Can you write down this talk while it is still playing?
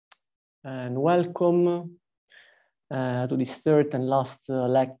and welcome to this third and last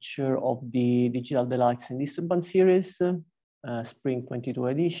lecture of the Digital Delights and Disturbances series, Spring 22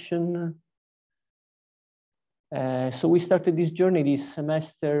 edition. So we started this journey this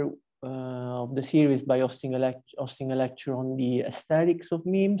semester of the series by hosting a lecture on the aesthetics of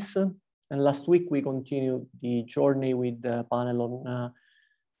memes. And last week we continued the journey with the panel on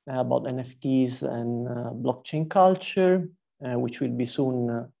about NFTs and blockchain culture, which will be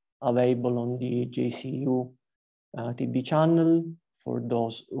soon available on the JCU TV channel for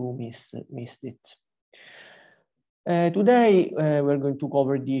those who missed it. Today, we're going to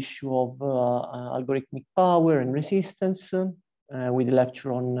cover the issue of algorithmic power and resistance with a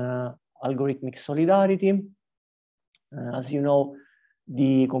lecture on algorithmic solidarity. As you know,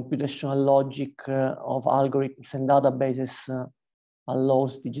 the computational logic of algorithms and databases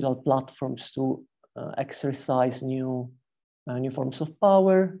allows digital platforms to exercise new forms of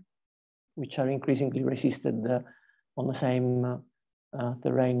power, which are increasingly resisted on the same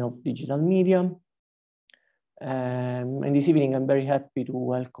terrain of digital media. And this evening, I'm very happy to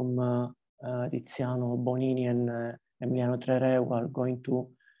welcome Tiziano Bonini and Emiliano Treré, who are going to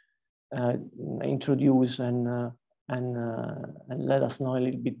introduce and let us know a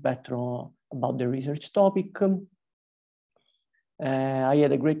little bit better about the research topic. I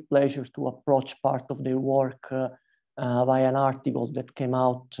had a great pleasure to approach part of their work via an article that came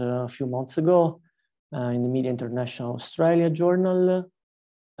out a few months ago in the Media International Australia journal,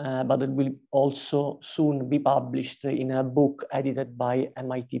 but it will also soon be published in a book edited by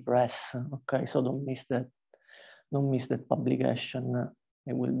MIT Press. Okay, so don't miss that publication.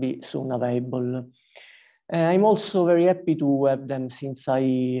 It will be soon available. I'm also very happy to have them, since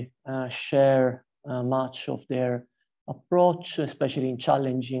I share much of their approach, especially in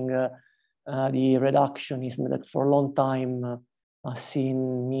challenging the reductionism that for a long time has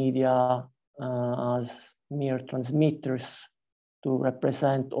seen media as mere transmitters to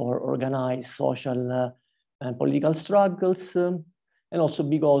represent or organize social and political struggles, and also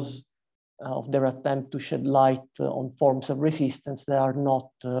because of their attempt to shed light on forms of resistance that are not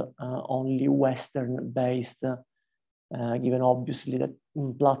only Western based, given obviously that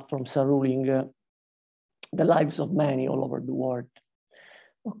platforms are ruling the lives of many all over the world.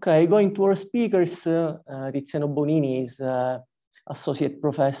 Okay, going to our speakers, Tiziano Bonini is Associate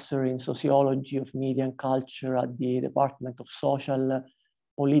Professor in Sociology of Media and Culture at the Department of Social,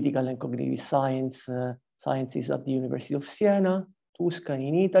 Political and Cognitive Sciences at the University of Siena, Tuscany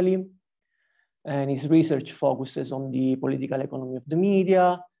in Italy. And his research focuses on the political economy of the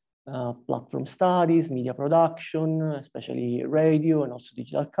media, platform studies, media production, especially radio and also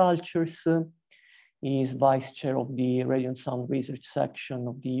digital cultures. He is vice chair of the Radio and Sound Research section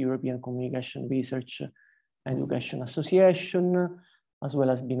of the European Communication Research and Education Association, as well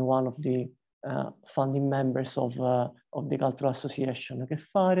as being one of the founding members of the cultural association Che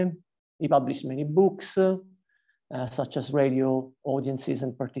Fare. He published many books, such as Radio Audiences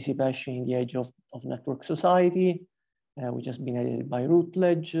and Participation in the Age of Network Society, which has been edited by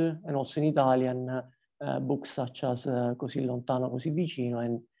Routledge, and also in Italian books such as Così lontano, così vicino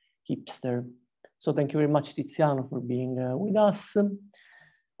and Hipster. So thank you very much, Tiziano, for being with us.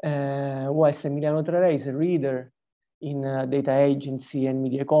 Whilst Emiliano Treré is a reader in data agency and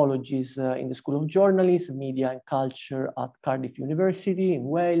media ecologies in the School of Journalism, Media and Culture at Cardiff University in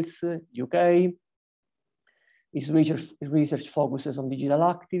Wales, UK. His research focuses on digital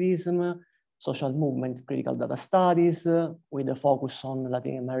activism, social movement, critical data studies, with a focus on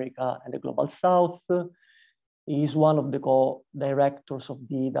Latin America and the Global South. He is one of the co-directors of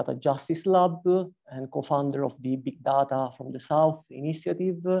the Data Justice Lab and co-founder of the Big Data from the South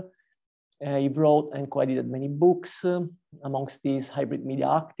initiative. He wrote and co-edited many books, amongst these Hybrid Media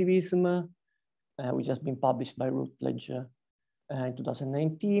Activism, which has been published by Routledge in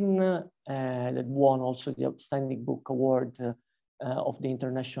 2019, that won also the Outstanding Book Award of the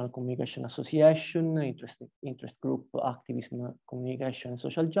International Communication Association, interest group Activism, Communication and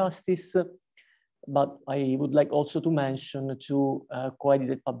Social Justice. But I would like also to mention two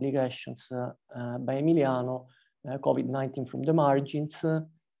co-edited publications by Emiliano, COVID-19 from the Margins,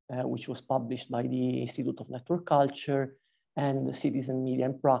 which was published by the Institute of Network Culture, and Citizen Media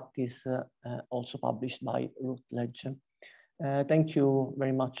and Practice, also published by Routledge. Thank you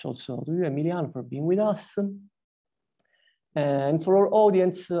very much also to you, Emiliano, for being with us. And for our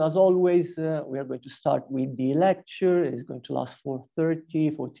audience, as always, we are going to start with the lecture. It's going to last for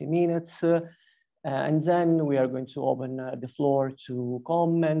 40 minutes. And then we are going to open the floor to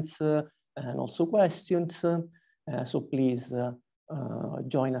comments and also questions. So please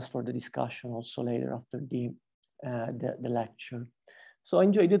join us for the discussion also later after the lecture. So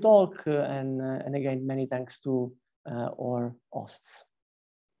enjoy the talk, and again, many thanks to our hosts.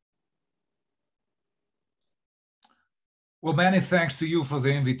 Well, many thanks to you for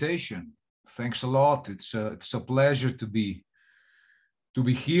the invitation. Thanks a lot. It's a pleasure to be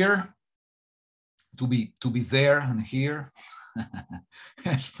here, to be there and here,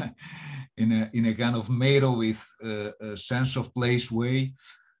 in a kind of made with a sense of place way.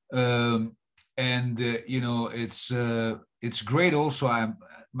 You know, it's great also.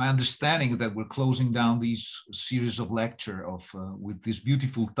 My understanding that we're closing down these series of lecture with this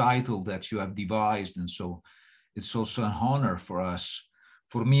beautiful title that you have devised, and so it's also an honor for us,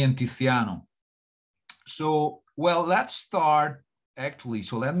 for me and Tiziano. So, well, let's start actually.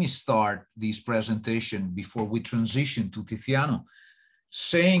 So let me start this presentation before we transition to Tiziano,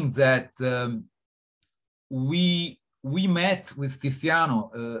 saying that we met with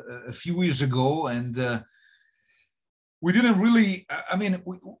Tiziano a few years ago, and we didn't really, I mean,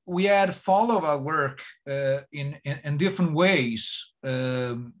 we had followed our work in different ways.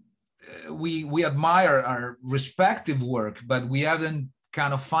 We admire our respective work, but we haven't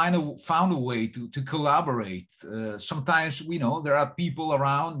kind of found a way to collaborate. Sometimes we know there are people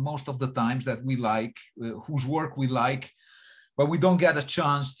around most of the times that we like, whose work we like, but we don't get a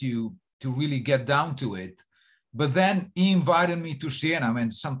chance to really get down to it. But then he invited me to Siena. I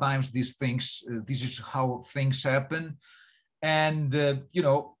mean, sometimes these things, this is how things happen. And, you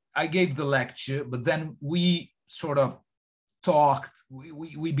know, I gave the lecture, but then we sort of talked,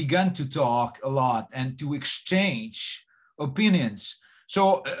 we began to talk a lot and to exchange opinions.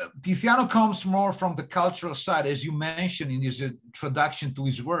 So Tiziano comes more from the cultural side, as you mentioned in his introduction to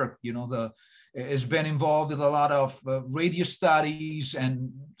his work. You know, has been involved in a lot of radio studies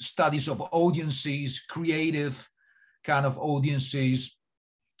and studies of audiences, creative kind of audiences,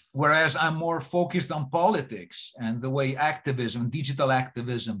 whereas I'm more focused on politics and the way activism, digital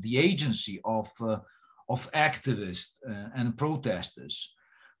activism, the agency of activists and protesters.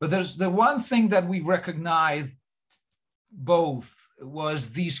 But there's the one thing that we recognize both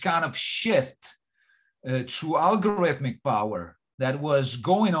was this kind of shift through algorithmic power that was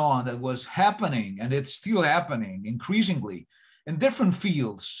going on, that was happening, and it's still happening increasingly in different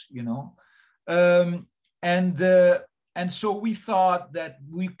fields, you know. And so we thought that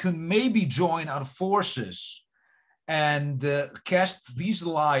we could maybe join our forces and cast this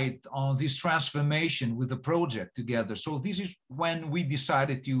light on this transformation with the project together. So this is when we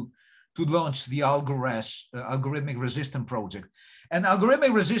decided to launch the Algorithmic Resistance project. And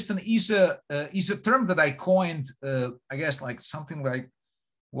algorithmic resistance is a term that I coined, I guess, like something like,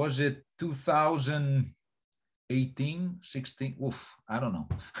 was it 2018, 16? Oof, I don't know.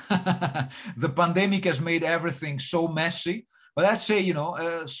 The pandemic has made everything so messy. But let's say, you know,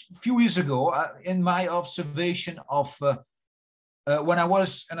 a few years ago, in my observation of when I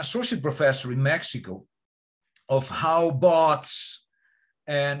was an associate professor in Mexico, of how bots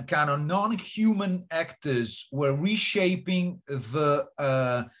and kind of non-human actors were reshaping the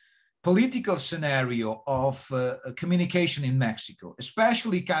political scenario of communication in Mexico,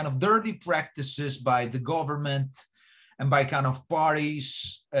 especially kind of dirty practices by the government and by kind of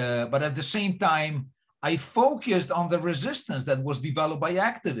parties. But at the same time, I focused on the resistance that was developed by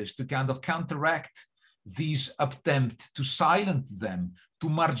activists to kind of counteract these attempt to silence them, to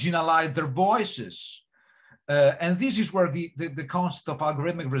marginalize their voices. And this is where the concept of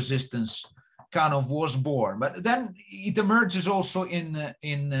algorithmic resistance kind of was born. But then it emerges also in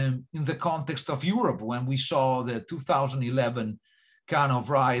the context of Europe, when we saw the 2011 kind of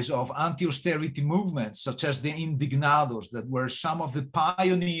rise of anti-austerity movements, such as the Indignados, that were some of the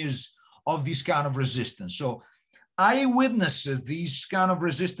pioneers of this kind of resistance. So I witnessed these kind of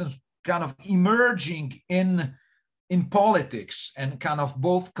resistance kind of emerging in politics, and kind of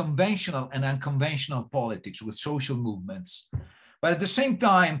both conventional and unconventional politics with social movements. But at the same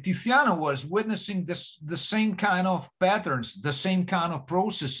time, Tiziano was witnessing the same kind of patterns, the same kind of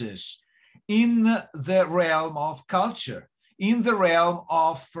processes in the realm of culture, in the realm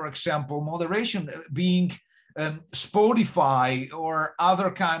of, for example, moderation, being Spotify or other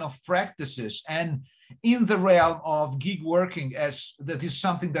kind of practices, and in the realm of gig working, as that is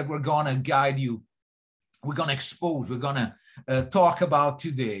something that we're gonna guide you, we're gonna expose, we're gonna talk about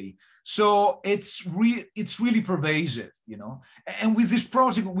today. So it's really pervasive, you know. And with this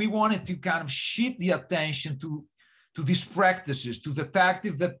project, we wanted to kind of shift the attention to these practices, to the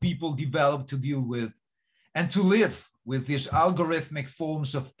tactics that people develop to deal with and to live with these algorithmic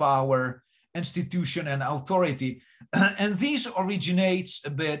forms of power, institution, and authority. And this originates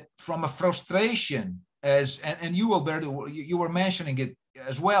a bit from a frustration, and you, Alberto, you were mentioning it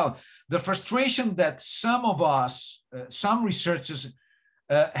as well, the frustration that some of us, some researchers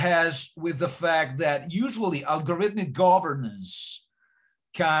has with the fact that usually algorithmic governance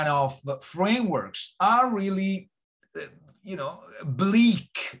kind of frameworks are really,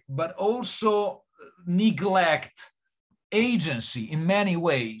 bleak, but also neglect agency in many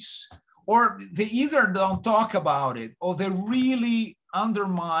ways, or they either don't talk about it or they really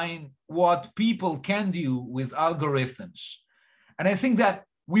undermine what people can do with algorithms. And I think that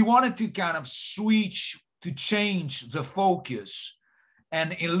we wanted to kind of switch to change the focus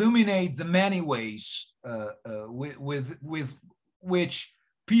and illuminate the many ways with which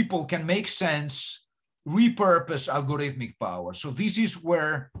people can make sense, repurpose algorithmic power. So this is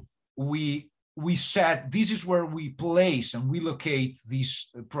where this is where we place and we locate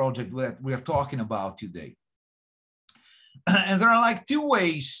this project that we are talking about today. And there are like two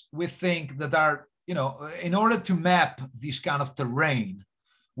ways we think that are, in order to map this kind of terrain,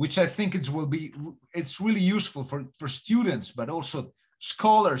 which I think it's really useful for students, but also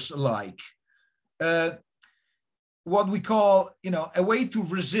scholars alike. What we call, a way to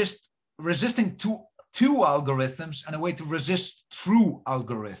resisting to algorithms and a way to resist through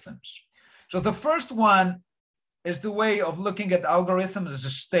algorithms. So the first one is the way of looking at algorithms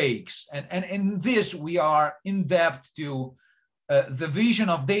as stakes. And in this, we are in depth to the vision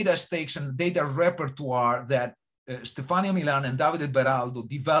of data stakes and data repertoire that Stefania Milan and Davide Beraldo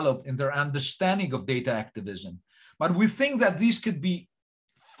developed in their understanding of data activism. But we think that this could be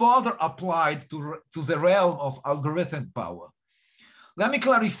further applied to the realm of algorithmic power. Let me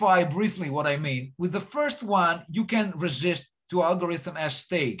clarify briefly what I mean. With the first one, you can resist to algorithm as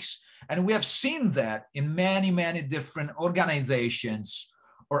stakes. And we have seen that in many, many different organizations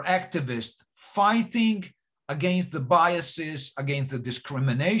or activists fighting against the biases, against the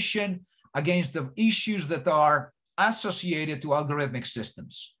discrimination, against the issues that are associated to algorithmic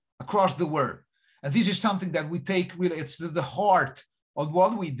systems across the world. And this is something that we take really, it's the heart of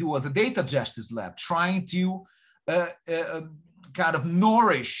what we do at the Data Justice Lab, trying to kind of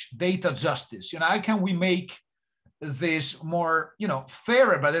nourish data justice. How can we make this more,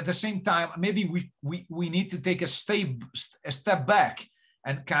 fairer, but at the same time, maybe we need to take a step back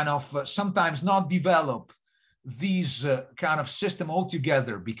and kind of sometimes not develop these kind of system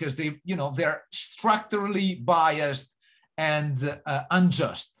altogether because they're structurally biased and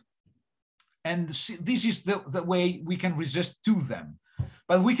unjust. And this is the way we can resist to them.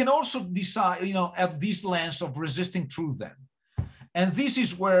 But we can also decide, have this lens of resisting through them. And this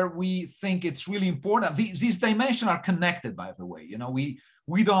is where we think it's really important. These dimensions are connected, by the way.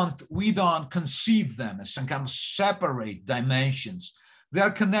 We don't conceive them as some kind of separate dimensions. They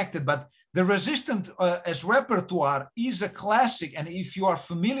are connected, but the resistance as repertoire is a classic. And if you are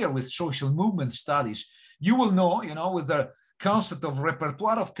familiar with social movement studies, you will know, with the concept of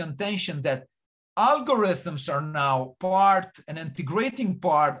repertoire of contention, that algorithms are now an integrating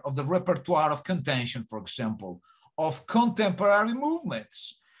part of the repertoire of contention, for example, of contemporary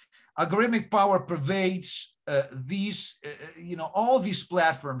movements. Algorithmic power pervades all these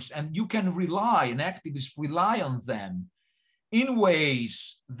platforms, and you can rely, and activists rely on them in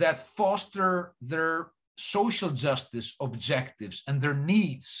ways that foster their social justice objectives and their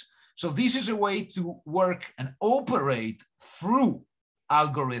needs. So this is a way to work and operate through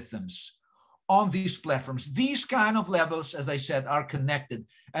algorithms on these platforms. These kind of levels, as I said, are connected.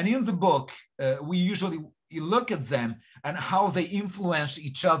 And in the book, we usually look at them and how they influence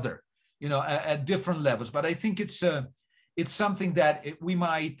each other, at different levels. But I think it's something that we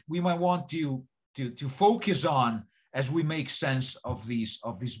might want to focus on as we make sense of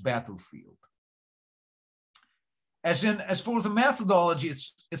this battlefield. As for the methodology,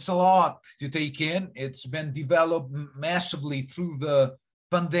 it's a lot to take in. It's been developed massively through the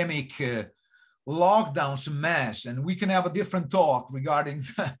pandemic lockdowns en masse, and we can have a different talk regarding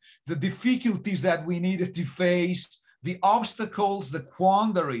the difficulties that we needed to face, the obstacles, the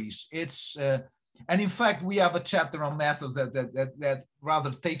quandaries. And in fact, we have a chapter on methods that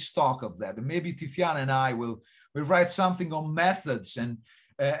rather takes stock of that. And maybe Tiziano and I will write something on methods. And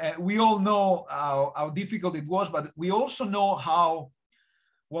we all know how difficult it was, but we also know how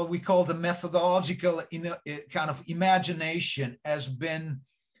what we call the methodological kind of imagination has been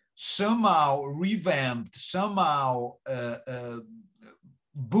somehow revamped, somehow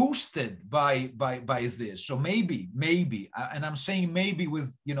boosted by this. So maybe, and I'm saying maybe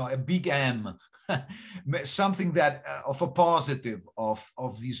with a big M, something that of a positive of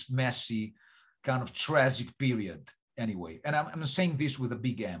this messy kind of tragic period anyway. And I'm saying this with a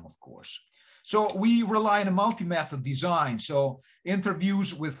big M, of course. So we rely on a multi-method design. So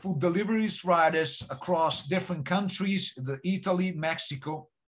interviews with food deliveries riders across different countries, Italy, Mexico,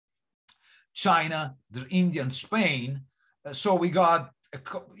 China, India, and Spain. So we got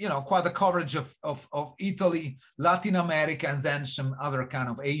quite a coverage of Italy, Latin America, and then some other kind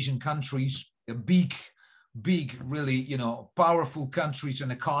of Asian countries, big, really, powerful countries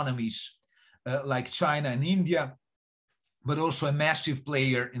and economies like China and India, but also a massive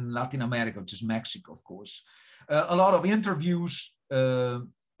player in Latin America, which is Mexico, of course. A lot of interviews in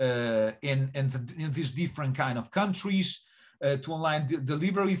these different kind of countries to online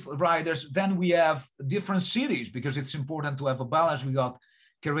delivery riders. Then we have different cities, because it's important to have a balance. We got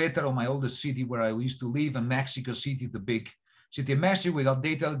Querétaro, my oldest city where I used to live, and Mexico City, the big city of Mexico. We got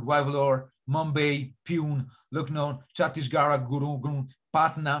Deta, Guadalajara, Mumbai, Pune, Lucknow, Chhattisgarh, Gurgaon,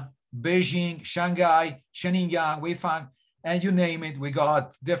 Patna, Beijing, Shanghai, Shenyang, Weifang, and you name it. We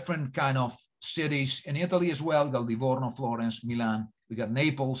got different kind of cities in Italy as well. We got Livorno, Florence, Milan. We got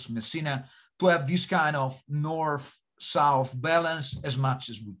Naples, Messina, to have this kind of north-south balance as much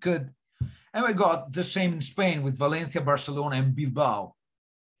as we could. And we got the same in Spain with Valencia, Barcelona, and Bilbao.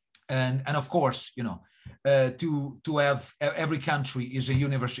 And of course, to have every country is a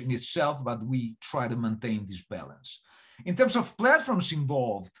universe in itself, but we try to maintain this balance. In terms of platforms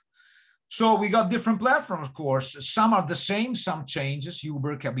involved, so we got different platforms, of course. Some are the same, some changes,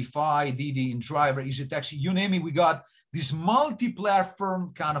 Uber, Cabify, Didi, InDriver, EasyTaxi, you name it. We got this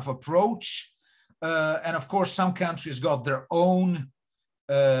multi-platform kind of approach. And of course, some countries got their own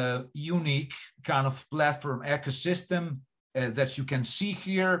unique kind of platform ecosystem that you can see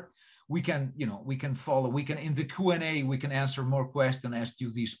here. We can follow, in the Q&A, we can answer more questions as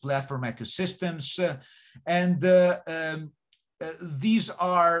to these platform ecosystems. These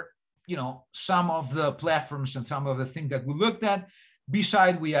are, some of the platforms and some of the things that we looked at.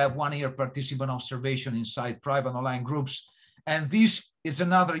 Besides, we have 1 year participant observation inside private online groups. And this is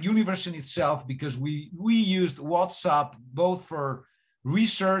another universe in itself, because we used WhatsApp both for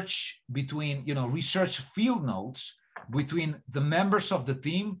research between, research field notes between the members of the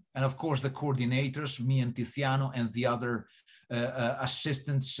team, and of course the coordinators, me and Tiziano and the other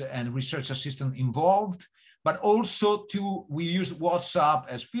assistants and research assistant involved, but also we use WhatsApp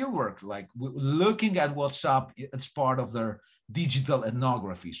as fieldwork, like looking at WhatsApp as part of their digital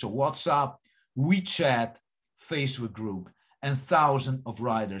ethnography. So WhatsApp, WeChat, Facebook group, and thousands of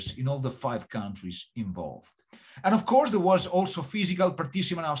riders in all the 5 countries involved. And of course, there was also physical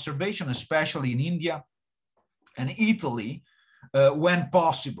participant observation, especially in India and Italy, when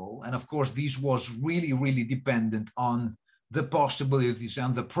possible. And of course, this was really, really dependent on the possibilities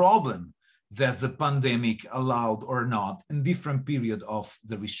and the problem that the pandemic allowed or not in different period of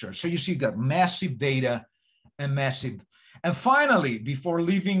the research. So you see that massive data and massive. And finally, before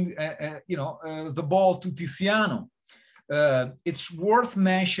leaving the ball to Tiziano, it's worth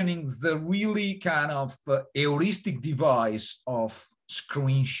mentioning the really kind of heuristic device of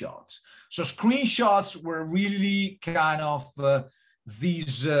screenshots. So screenshots were really kind of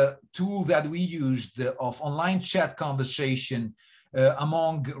these tool that we used of online chat conversation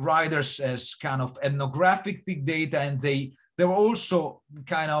among riders as kind of ethnographic data, and they were also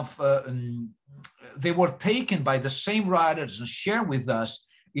kind of they were taken by the same riders and shared with us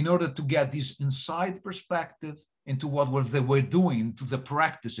in order to get this inside perspective into what they were doing, into the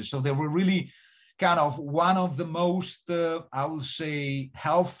practices. So they were really kind of one of the most, I will say,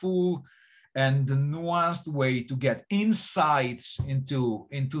 helpful and nuanced way to get insights into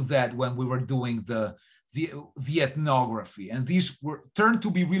that when we were doing the ethnography. And these turned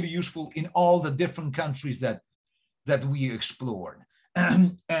to be really useful in all the different countries that we explored.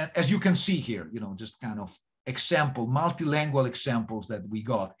 And as you can see here, just kind of multilingual examples that we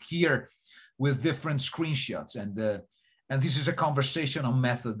got here with different screenshots. And this is a conversational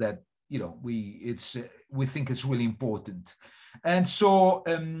method that, we think it's really important. And so,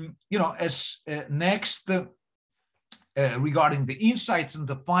 as next, regarding the insights and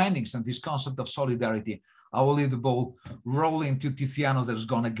the findings and this concept of solidarity, I will leave the ball rolling to Tiziano that is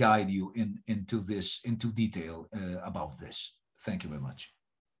going to guide you into detail about this. Thank you very much.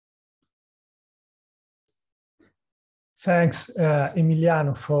 Thanks,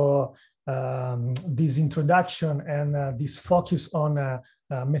 Emiliano, for this introduction and this focus on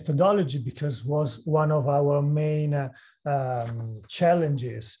methodology, because was one of our main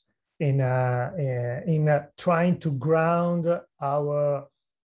challenges in trying to ground our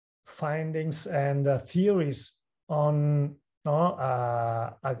findings and theories on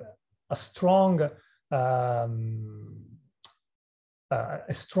a strong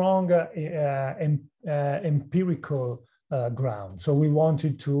empirical ground. So we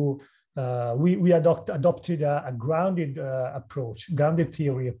wanted to we adopted a grounded approach, grounded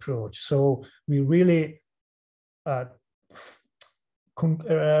theory approach. So we really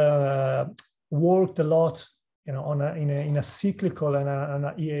worked a lot you know, in a cyclical and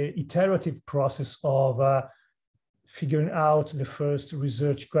an iterative process of figuring out the first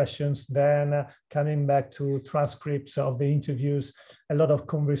research questions, then coming back to transcripts of the interviews, a lot of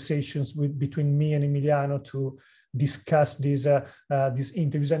conversations between me and Emiliano to discuss these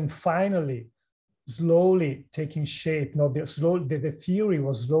interviews, and finally, slowly taking shape. No, the theory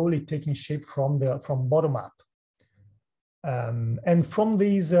was slowly taking shape from bottom up, and from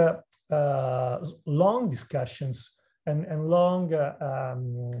these long discussions and long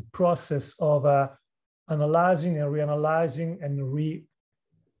process of analyzing and reanalyzing and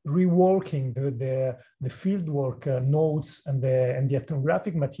reworking the fieldwork notes and the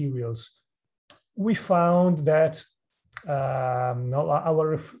ethnographic materials, we found that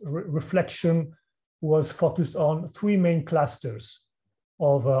our reflection was focused on three main clusters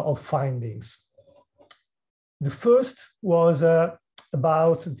of findings. The first was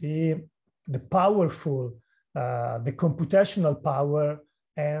about the powerful, the computational power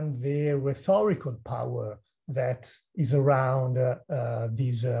and the rhetorical power that is around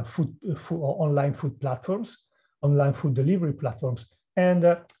these online food platforms, online food delivery platforms. And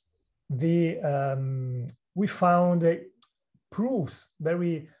we found proofs,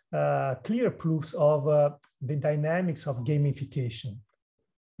 very clear proofs of the dynamics of gamification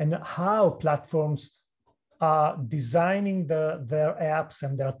and how platforms are designing their apps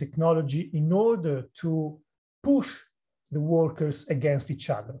and their technology in order to push the workers against each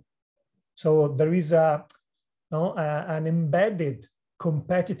other. So there is an embedded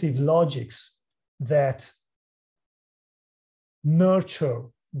competitive logics that nurture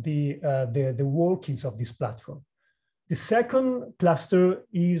the workings of this platform. The second cluster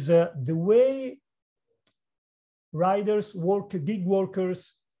is the way riders, gig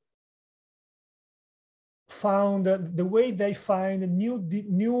workers found the way they find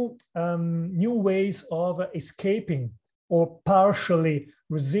new ways of escaping or partially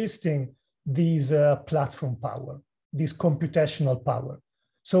resisting these platform power, this computational power.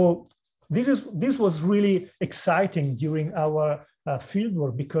 So this was really exciting during our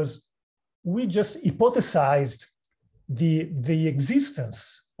fieldwork, because we just hypothesized the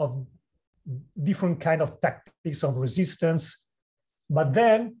existence of different kind of tactics of resistance. But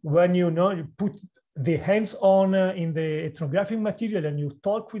then when you put the hands-on in the ethnographic material and you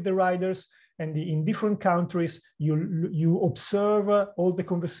talk with the riders, and in different countries, you observe all the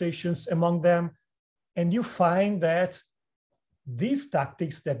conversations among them, and you find that these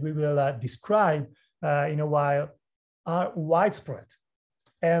tactics that we will describe in a while are widespread,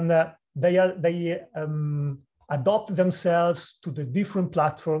 and they adopt themselves to the different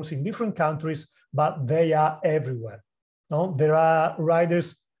platforms in different countries, but they are everywhere. No? There are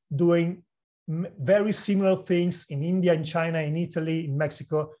riders doing very similar things in India, in China, in Italy, in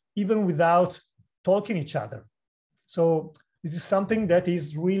Mexico, even without talking each other. So this is something that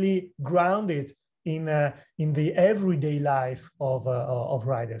is really grounded in the everyday life of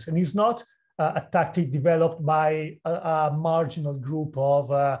riders. And it's not a tactic developed by a marginal group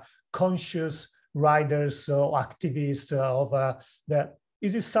of conscious riders or activists that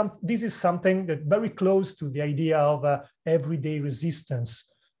this is something that very close to the idea of everyday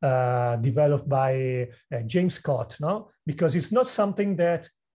resistance developed by James Scott, no? Because it's not something that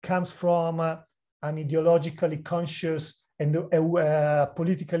comes from an ideologically conscious and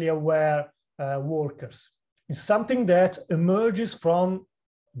politically aware workers. It's something that emerges from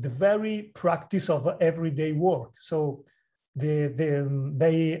the very practice of everyday work. So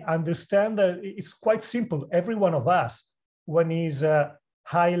they understand that it's quite simple. Every one of us, when he's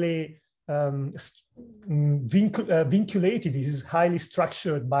highly vinculated, is highly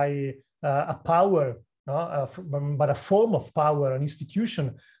structured by a power, but a form of power, an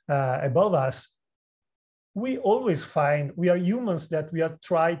institution above us, we always find, we are humans, that we are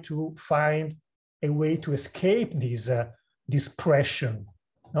trying to find a way to escape this pressure.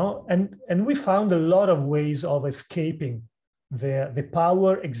 No? And we found a lot of ways of escaping the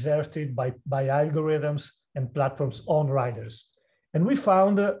power exerted by algorithms and platforms on riders. And we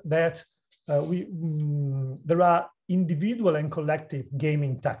found that there are individual and collective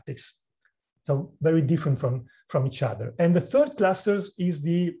gaming tactics, so very different from each other. And the third cluster is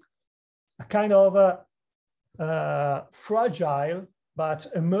a kind of fragile but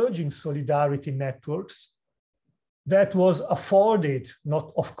emerging solidarity networks that was afforded,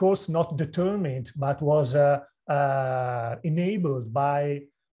 not, of course, not determined, but was enabled by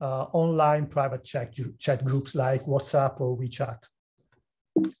online private chat groups like WhatsApp or WeChat.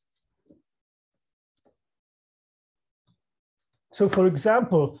 So, for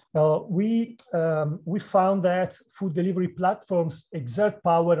example, we found that food delivery platforms exert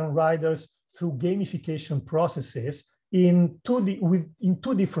power on riders through gamification processes in two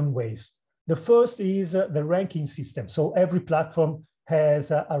different ways. The first is the ranking system. So every platform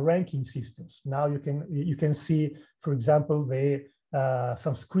has a ranking system. Now you can see, for example,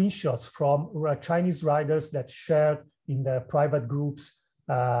 some screenshots from Chinese riders that shared in their private groups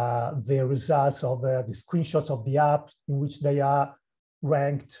the results of the screenshots of the app in which they are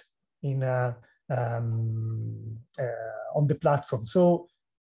ranked in on the platform. So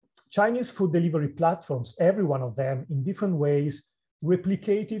Chinese food delivery platforms, every one of them in different ways,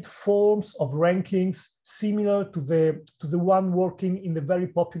 replicated forms of rankings similar to the one working in the very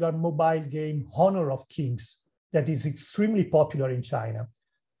popular mobile game Honor of Kings that is extremely popular in China.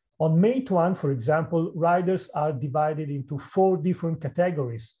 On Meituan, for example, riders are divided into 4 different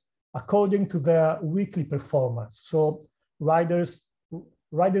categories according to their weekly performance. So riders'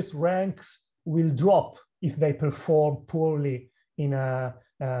 ranks will drop if they perform poorly in a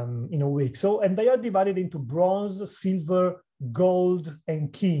week. So, and they are divided into bronze, silver, gold,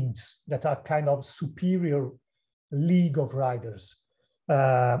 and kings that are kind of superior league of riders.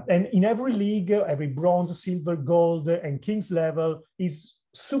 And in every league, every bronze, silver, gold, and kings level is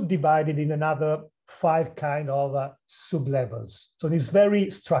subdivided in another 5 kind of sub-levels. So it's very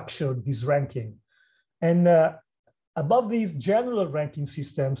structured, this ranking. And above these general ranking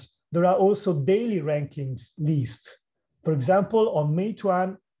systems, there are also daily rankings lists. For example, on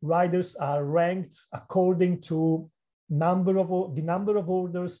Meituan, riders are ranked according to the number of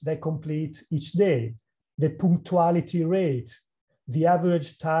orders they complete each day, the punctuality rate, the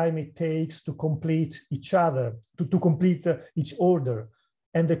average time it takes to complete each order,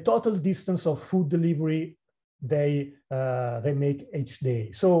 and the total distance of food delivery they make each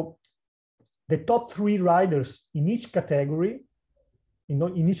day. So the top 3 riders in each category,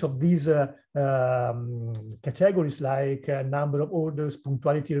 in each of these categories, like number of orders,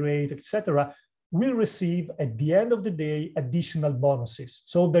 punctuality rate, etc., will receive at the end of the day additional bonuses.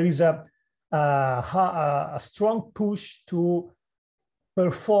 So there is a strong push to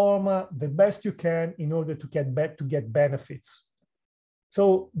perform the best you can in order to get benefits.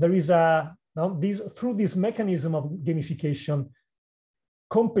 So there is through this mechanism of gamification,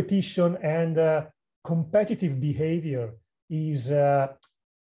 competition and competitive behavior is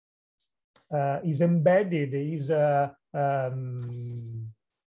embedded, is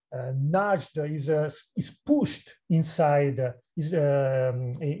nudged, is pushed inside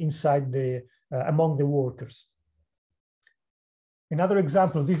among the workers. Another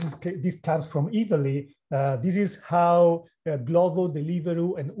example, this comes from Italy. This is how Glovo,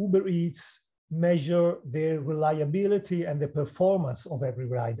 Deliveroo, and Uber Eats measure the reliability and the performance of every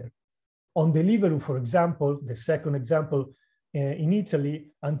rider. On Deliveroo, for example, the second example in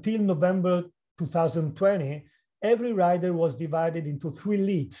Italy, until November 2020, every rider was divided into 3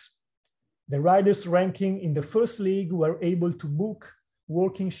 leagues. The riders ranking in the first league were able to book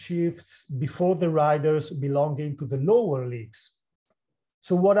working shifts before the riders belonging to the lower leagues.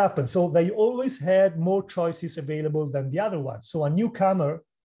 So what happened? So they always had more choices available than the other ones. So a newcomer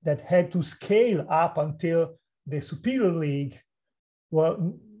that had to scale up until the superior league,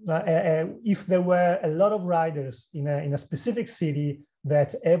 well, if there were a lot of riders in a specific city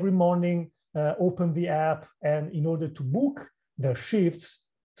that every morning opened the app and in order to book their shifts,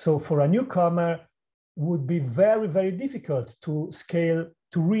 so for a newcomer would be very, very difficult to scale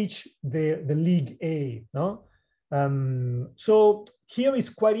to reach the League A. No? So here it's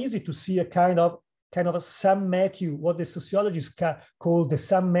quite easy to see a kind of a Sam Matthew, what the sociologists call the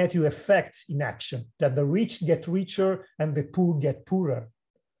Sam Matthew effect in action, that the rich get richer and the poor get poorer.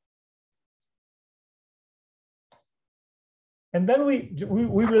 And then we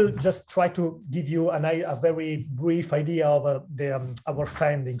will just try to give you a very brief idea of our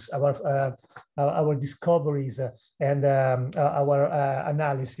findings, our discoveries, and our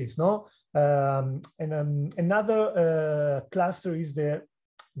analysis. No, another cluster is the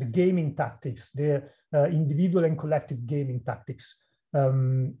gaming tactics, the individual and collective gaming tactics.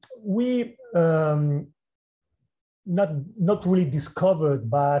 We not really discovered,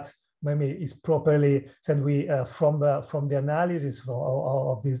 but maybe it's properly said. We from the analysis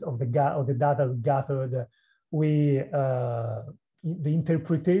of the data we gathered, the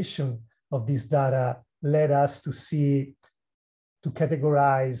interpretation of this data led us to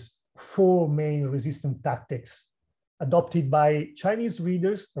categorize 4 main resistant tactics adopted by Chinese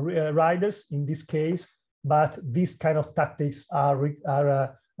riders in this case, but these kind of tactics are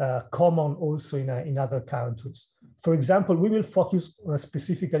common also in other countries. For example, we will focus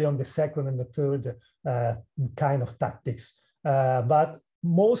specifically on the second and the third kind of tactics, but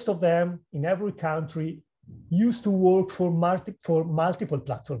most of them in every country used to work for multiple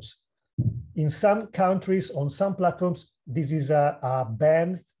platforms. In some countries, on some platforms, this is a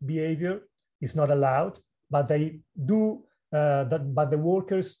banned behavior. It's not allowed, but they do. But the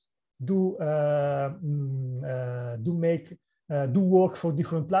workers do work for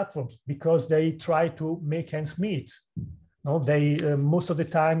different platforms because they try to make ends meet. No, they most of the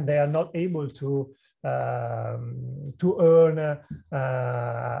time they are not able to earn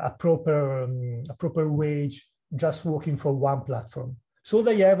a proper wage just working for one platform. So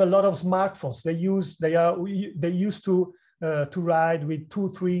they have a lot of smartphones. They used to ride with 2,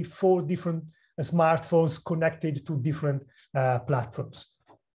 3, 4 different smartphones connected to different platforms.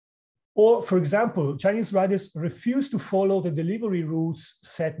 Or, for example, Chinese riders refuse to follow the delivery routes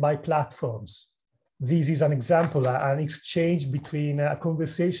set by platforms. This is an example, an exchange between a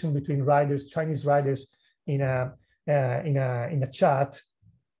conversation between riders, Chinese riders, in a chat,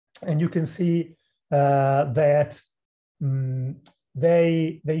 and you can see that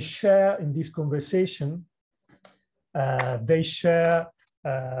they share in this conversation. They share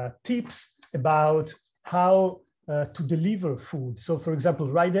tips about how to deliver food. So, for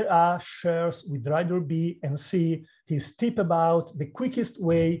example, rider A shares with rider B and C his tip about the quickest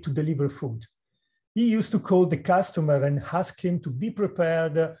way to deliver food. He used to call the customer and ask him to be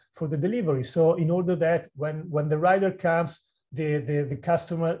prepared for the delivery. So in order that when the rider comes, the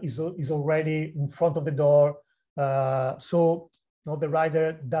customer is already in front of the door. So the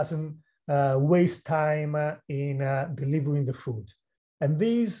rider doesn't waste time in delivering the food. And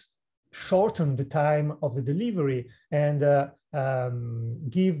these shorten the time of the delivery and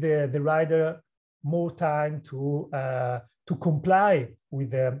give the rider more time to comply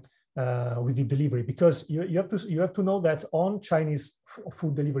with the delivery, because you have to know that on Chinese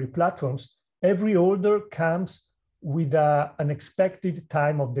food delivery platforms, every order comes with an expected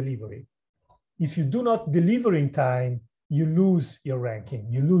time of delivery. If you do not deliver in time, you lose your ranking,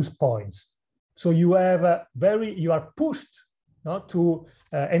 you lose points. So you have you are pushed to,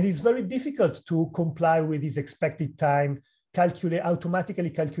 and it's very difficult to comply with this expected time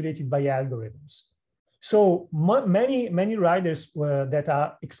automatically calculated by algorithms. So many riders that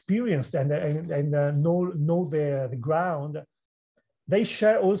are experienced and know the ground, they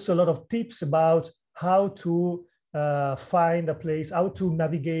share also a lot of tips about how to find a place, how to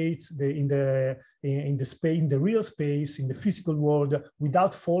navigate in the real space, in the physical world,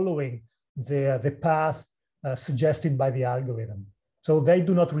 without following the path suggested by the algorithm. So they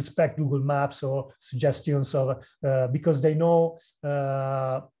do not respect Google Maps or suggestions of, because they know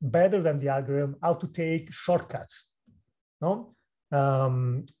better than the algorithm how to take shortcuts. No?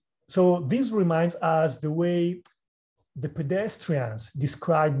 So this reminds us the way the pedestrians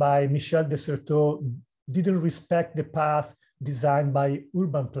described by Michel Desserteau didn't respect the path designed by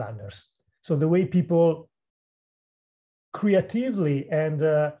urban planners. So the way people creatively and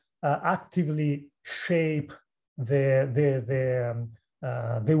actively shape the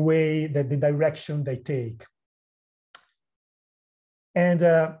way, that the direction they take. And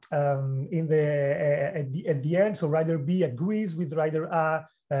at the end, so rider B agrees with rider A,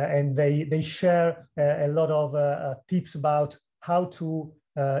 and they share a lot of tips about how to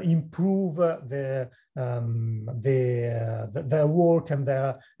improve their work and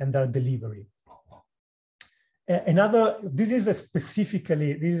their delivery. This is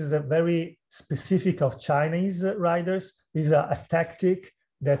a very specific of Chinese riders. This is a tactic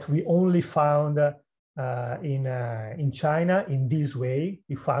that we only found in China in this way.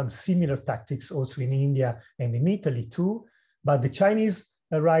 We found similar tactics also in India and in Italy too, but the Chinese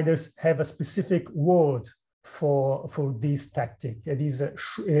riders have a specific word for this tactic. And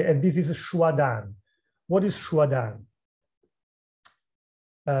this is shuadan. What is shuadan?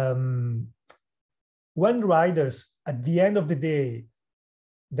 When riders, at the end of the day,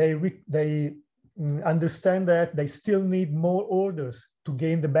 they understand that they still need more orders to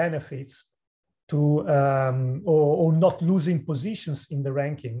gain the benefits, or not losing positions in the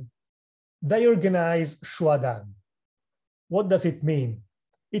ranking, they organize shuadan. What does it mean?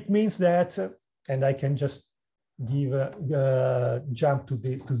 It means that, and I can just jump to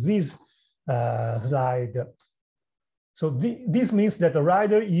this slide. So this means that a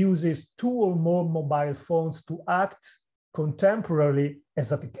rider uses 2 or more mobile phones to act contemporarily as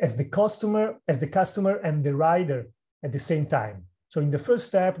the customer and the rider at the same time. So in the first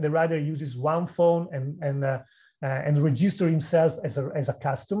step, the rider uses one phone and registers himself as a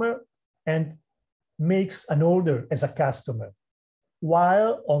customer and makes an order as a customer.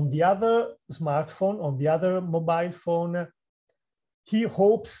 While on the other smartphone, on the other mobile phone, he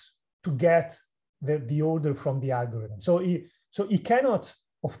hopes to get the order from the algorithm. So he cannot,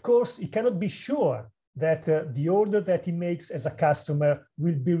 of course, he cannot be sure that the order that he makes as a customer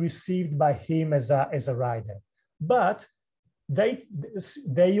will be received by him as a rider. But they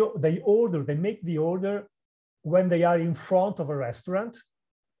make the order when they are in front of a restaurant.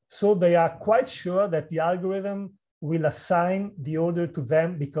 So they are quite sure that the algorithm will assign the order to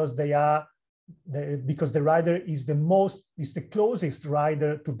them because because the rider is the closest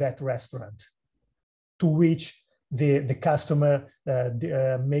rider to that restaurant to which the customer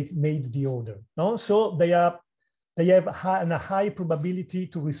made the order. No? So they have a high probability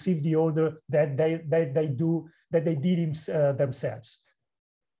to receive the order that they did themselves.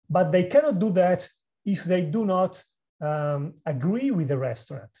 But they cannot do that if they do not agree with the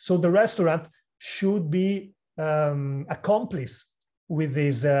restaurant. So the restaurant should be accomplice with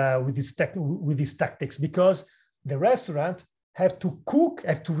these tactics, because the restaurant have to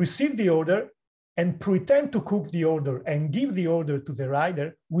receive the order and pretend to cook the order and give the order to the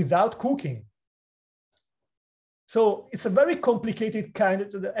rider without cooking. So it's a very complicated kind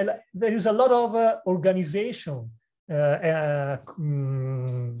of, there is a lot of organization and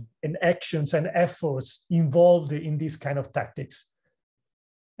actions and efforts involved in this kind of tactics.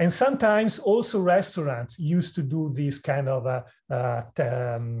 And sometimes also restaurants used to do this kind of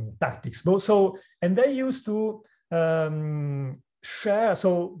tactics. And they used to share,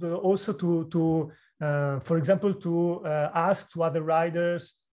 also for example, to ask to other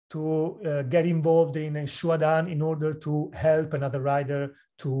riders to get involved in a shuadan in order to help another rider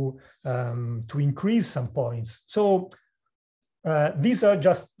to increase some points. So these are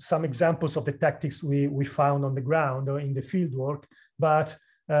just some examples of the tactics we found on the ground or in the field work, but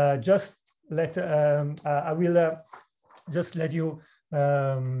I will just let you,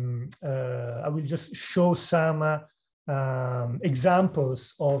 I will just show some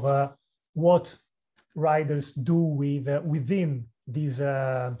examples of what riders do within these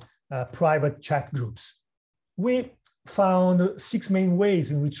private chat groups. We found 6 main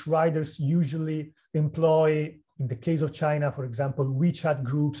ways in which riders usually employ, in the case of China, for example, WeChat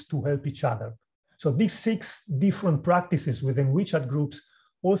groups to help each other. So these 6 different practices within WeChat groups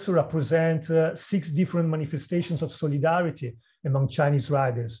also represent 6 different manifestations of solidarity among Chinese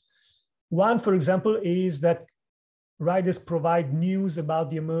riders. One, for example, is that riders provide news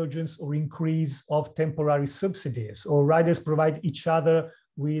about the emergence or increase of temporary subsidies, or riders provide each other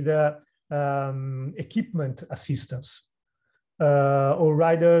with equipment assistance, or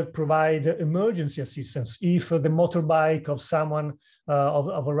riders provide emergency assistance. If the motorbike of someone,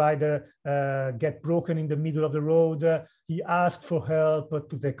 of a rider get broken in the middle of the road, he asks for help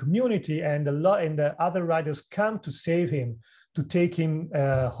to the community, and the other riders come to save him, to take him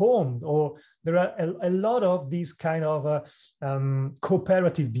home. Or there are a lot of these kind of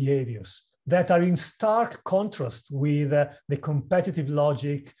cooperative behaviors that are in stark contrast with the competitive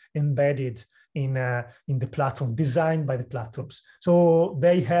logic embedded in the platform, designed by the platforms. So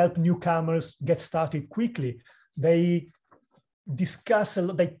they help newcomers get started quickly. They discuss a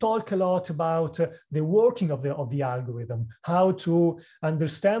lot, they talk a lot about the working of the algorithm, how to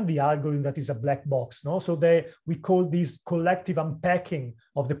understand the algorithm that is a black box. No? So we call this collective unpacking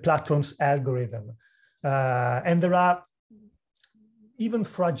of the platform's algorithm. And there are even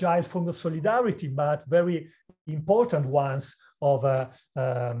fragile forms of solidarity, but very important ones of,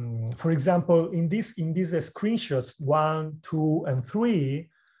 for example, in these screenshots 1, 2, and 3,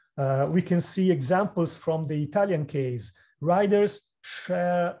 we can see examples from the Italian case. Riders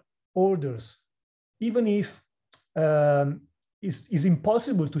share orders, even if it's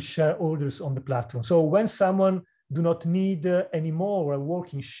impossible to share orders on the platform. So when someone do not need anymore a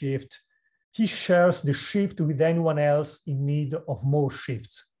working shift, he shares the shift with anyone else in need of more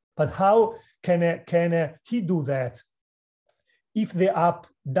shifts. But how can he do that if the app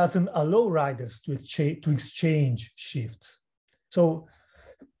doesn't allow riders to exchange shifts? So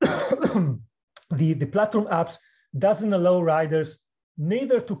the platform apps doesn't allow riders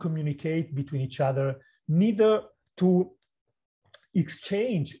neither to communicate between each other, neither to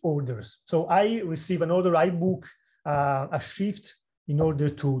exchange orders. So I receive an order, I book a shift in order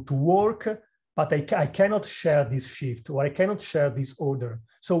to work, but I cannot share this shift, or I cannot share this order.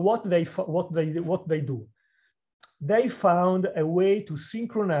 So what they do, they found a way to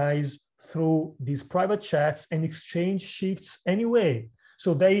synchronize through these private chats and exchange shifts anyway.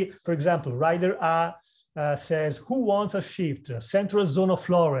 So they, for example, rider A says, who wants a shift, Central Zone of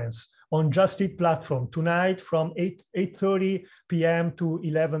Florence on Just Eat platform tonight from 8:30 p.m. to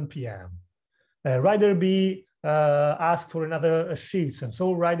 11 p.m. Rider B ask for another shift, and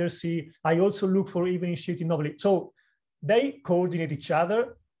so rider C, I also look for evening shift in Novelty. So they coordinate each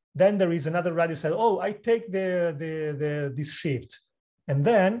other. Then there is another rider says, oh, I take this shift. And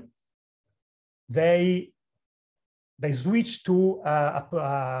then they switch to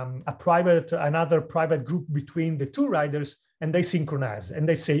another private group between the two riders, and they synchronize, and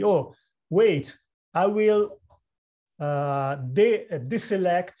they say, oh, wait, I will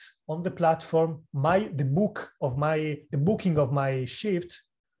deselect on the platform the booking of my shift.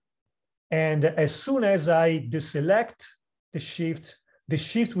 And as soon as I deselect the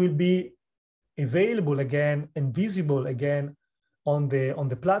shift will be available again and visible again on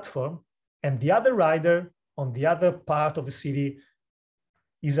the platform. And the other rider on the other part of the city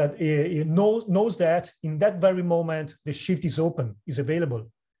knows that in that very moment the shift is open, is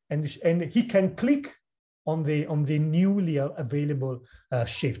available, and he can click on the newly available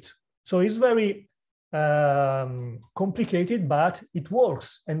shift. So it's very complicated, but it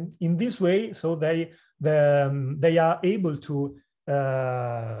works. And in this way, so they are able to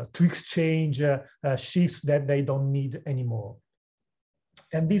exchange shifts that they don't need anymore.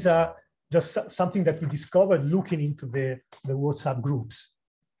 And these are just something that we discovered looking into the WhatsApp groups.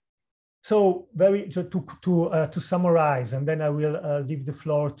 So to summarize, and then I will leave the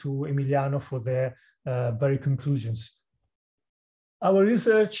floor to Emiliano for the very conclusions. Our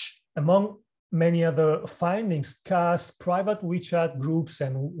research, among many other findings, cast private WeChat groups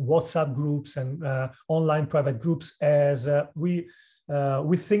and WhatsApp groups and online private groups as we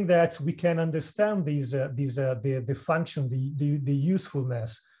think that we can understand the function, the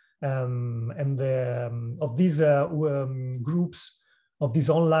usefulness of these groups, of these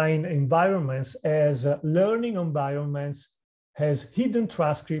online environments as learning environments, as hidden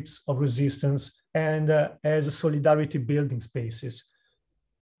transcripts of resistance, and as solidarity building spaces.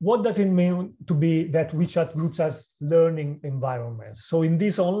 What does it mean to be that WeChat groups as learning environments? So in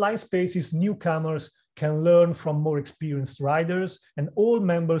these online spaces, newcomers can learn from more experienced riders, and all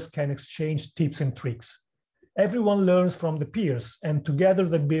members can exchange tips and tricks. Everyone learns from the peers, and together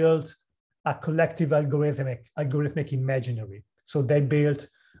they build a collective algorithmic imaginary. So they built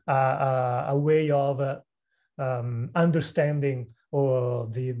a way of understanding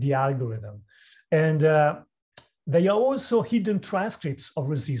the algorithm. And they are also hidden transcripts of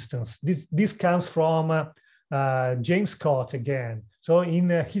resistance. This comes from James Scott again. So in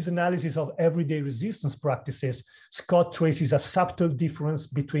his analysis of everyday resistance practices, Scott traces a subtle difference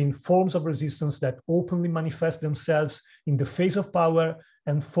between forms of resistance that openly manifest themselves in the face of power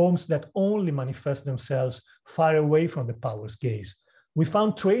and forms that only manifest themselves far away from the power's gaze. We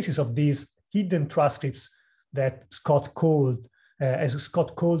found traces of these hidden transcripts that Scott called, as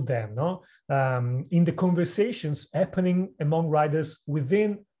Scott called them, in the conversations happening among riders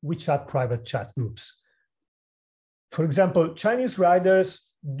within WeChat private chat groups. For example, Chinese riders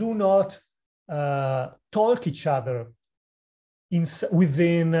do not talk each other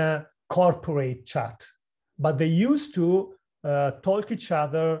within corporate chat, but they used to talk each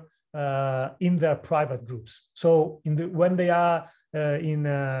other in their private groups. So when they are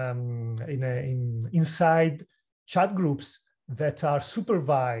inside chat groups that are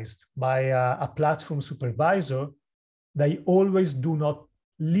supervised by a platform supervisor, they always do not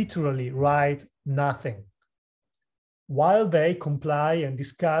literally write nothing, while they comply and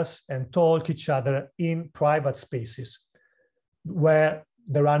discuss and talk each other in private spaces where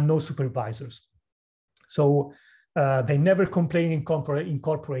there are no supervisors. So they never complain in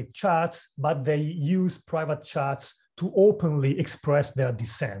corporate chats, but they use private chats to openly express their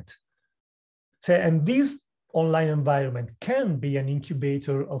dissent. So, and this online environment can be an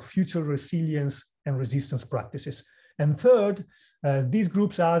incubator of future resilience and resistance practices. And third, these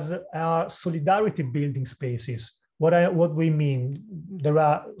groups are solidarity building spaces. What we mean, there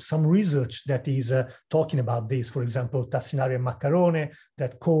are some research that is talking about this. For example, Tassinari and Maccarone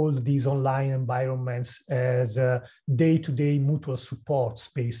that called these online environments as day-to-day mutual support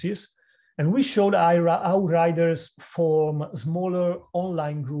spaces. And we showed how riders form smaller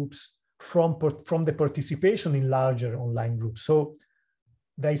online groups from the participation in larger online groups. So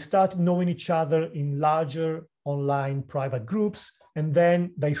they start knowing each other in larger online private groups, and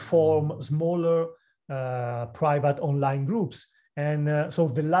then they form smaller private online groups. And so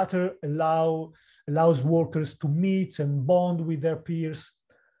the latter allows workers to meet and bond with their peers.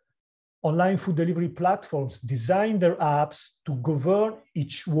 Online food delivery platforms design their apps to govern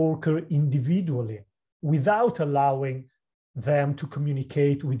each worker individually without allowing them to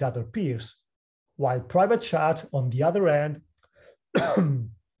communicate with other peers, while private chat, on the other hand,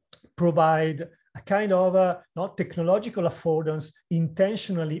 provide a kind of not technological affordance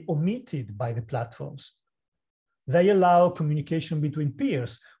intentionally omitted by the platforms. They allow communication between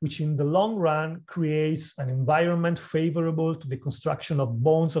peers, which in the long run creates an environment favorable to the construction of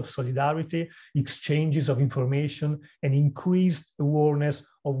bonds of solidarity, exchanges of information, and increased awareness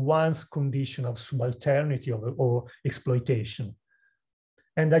of one's condition of subalternity or exploitation.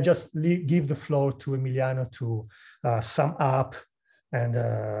 And I just give the floor to Emiliano to sum up and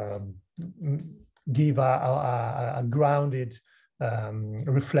give a grounded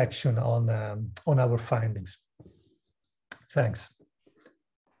reflection on our findings. Thanks.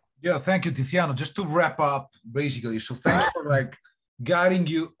 Yeah, thank you, Tiziano. Just to wrap up, basically, so thanks for like guiding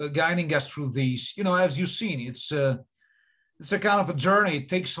us through these. You know, as you've seen, it's a kind of a journey. It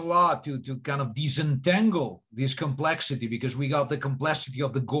takes a lot to kind of disentangle this complexity, because we got the complexity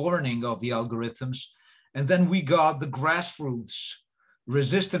of the governing of the algorithms, and then we got the grassroots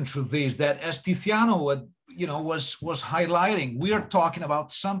resistance to this. That, as Tiziano, you know, was highlighting, we are talking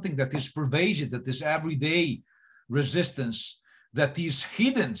about something that is pervasive, that is everyday resistance, that is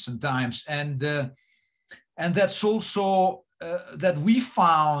hidden sometimes, and that's also that we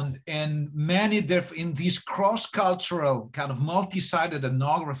found in many different, in this cross-cultural kind of multi-sided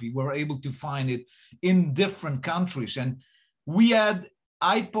ethnography. We're able to find it in different countries, and we had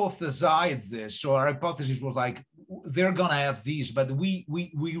hypothesized this. So our hypothesis was like, they're gonna have these, but we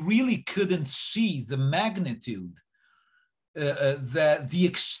really couldn't see the magnitude, the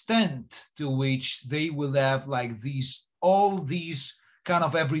extent to which they will have like all these kind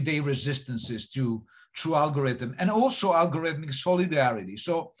of everyday resistances to through algorithm, and also algorithmic solidarity.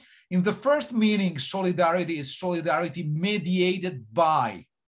 So in the first meaning, solidarity is solidarity mediated by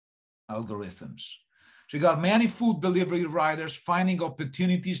algorithms. So you got many food delivery riders finding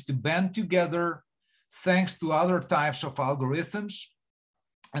opportunities to band together thanks to other types of algorithms,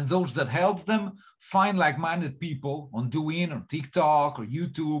 and those that help them find like-minded people on Douyin or TikTok or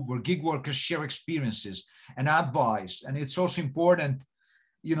YouTube, where gig workers share experiences and advice. And it's also important,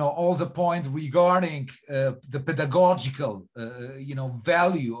 you know, all the point regarding the pedagogical, you know,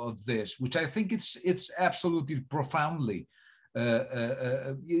 value of this, which I think it's absolutely profoundly,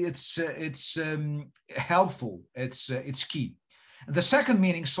 it's helpful. It's key. And the second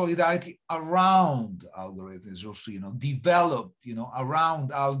meaning, solidarity around algorithms, also, you know, develop, you know, around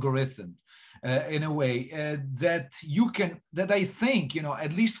algorithms in a way that you can, that I think, you know,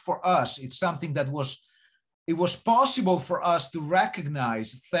 at least for us, it's something that it was possible for us to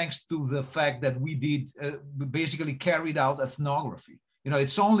recognize thanks to the fact that we did basically carried out ethnography. You know,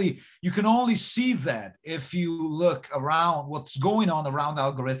 you can only see that if you look around what's going on around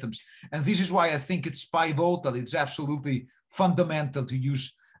algorithms. And this is why I think it's pivotal. It's absolutely fundamental to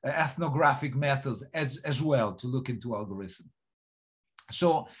use ethnographic methods as well to look into algorithm.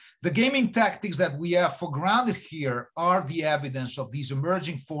 So the gaming tactics that we have for granted here are the evidence of these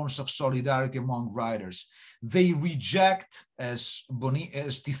emerging forms of solidarity among writers. They reject, as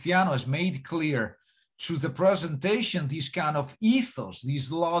Tiziano has made clear through the presentation, these kind of ethos,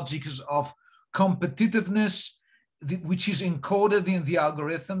 these logics of competitiveness, which is encoded in the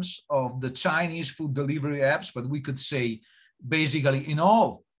algorithms of the Chinese food delivery apps, but we could say basically in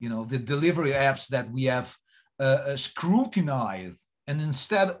all, you know, the delivery apps that we have scrutinized and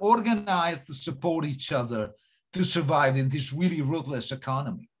instead organized to support each other to survive in this really ruthless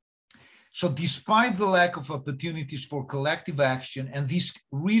economy. So despite the lack of opportunities for collective action and this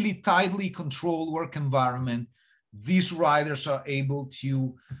really tightly controlled work environment, these writers are able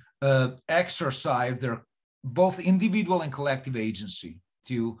to exercise their both individual and collective agency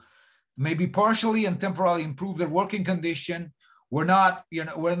to maybe partially and temporarily improve their working condition. We're not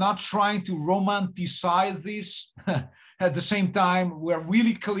trying to romanticize this. At the same time, we're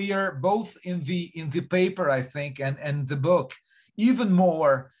really clear, both in the paper, I think, and the book, even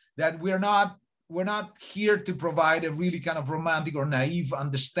more, that we're not here to provide a really kind of romantic or naive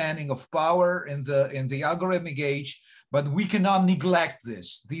understanding of power in the algorithmic age, but we cannot neglect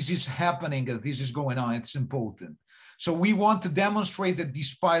this. This is happening, this is going on, it's important. So we want to demonstrate that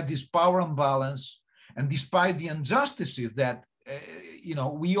despite this power imbalance and despite the injustices that you know,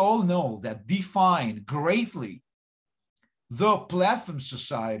 we all know that define greatly the platform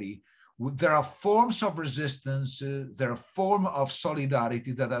society, there are forms of resistance, there are forms of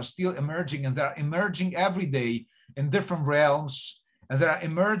solidarity that are still emerging, and they're emerging every day in different realms, and they're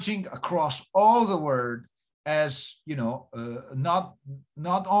emerging across all the world as, you know, not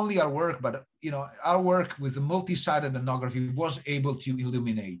only our work, but, you know, our work with the multi-sided ethnography was able to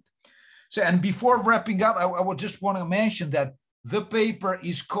illuminate. So, and before wrapping up, I would just want to mention that the paper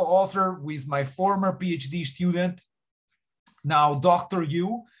is co-authored with my former PhD student, now Dr.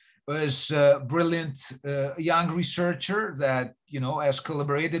 Yu, is a brilliant young researcher that, you know, has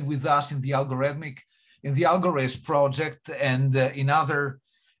collaborated with us in the Algorithmic Algorithmic project and in other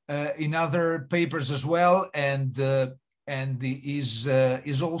papers as well, and is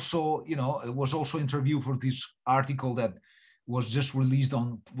also, was also interviewed for this article that was just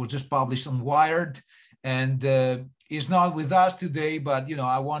published on Wired, and is not with us today, but is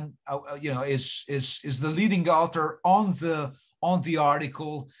the leading author on the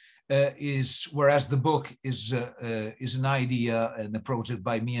article, whereas the book is an idea and a project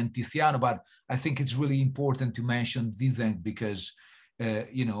by me and Tiziano. But I think it's really important to mention VThank because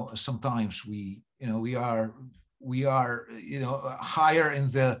sometimes we are higher in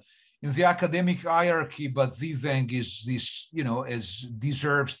the academic hierarchy, but VThank is this,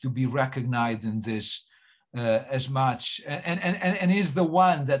 deserves to be recognized in this as much, and is the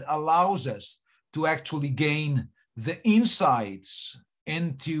one that allows us to actually gain the insights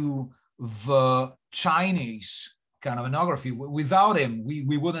into the Chinese kind of ethnography. Without him,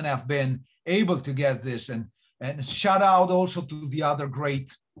 we wouldn't have been able to get this. And shout out also to the other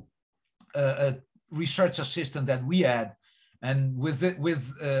great research assistant that we had, and with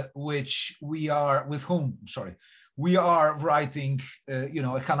whom we are writing,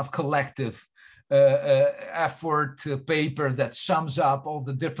 a kind of collective effort paper that sums up all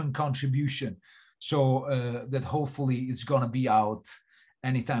the different contribution. So that hopefully it's going to be out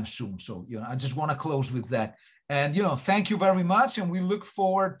anytime soon. So, I just want to close with that. And, thank you very much. And we look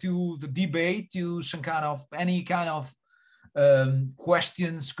forward to the debate, to any kind of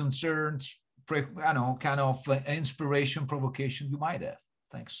questions, concerns, inspiration, provocation you might have.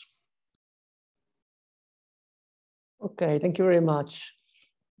 Thanks. Okay, thank you very much.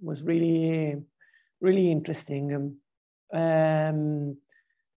 It was really, really interesting.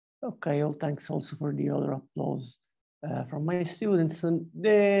 Okay, well, thanks also for the other applause from my students.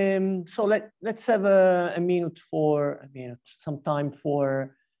 And so let's have some time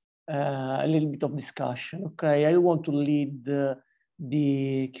for a little bit of discussion. Okay, I want to lead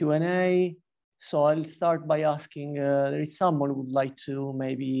the Q&A. So I'll start by asking, there is someone who would like to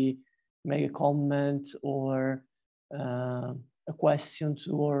maybe make a comment or a question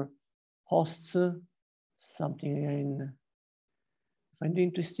to our hosts, something I find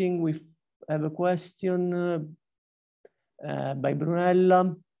interesting. We have a question by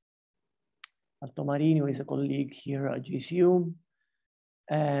Brunella Altomarini, who is a colleague here at JCU.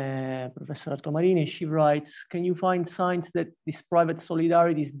 Professor Altomarini, she writes, can you find signs that this private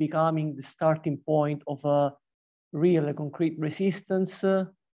solidarity is becoming the starting point of a real and concrete resistance?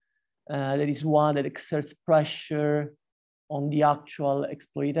 That is one that exerts pressure on the actual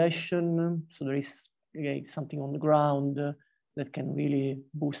exploitation. So there is something on the ground that can really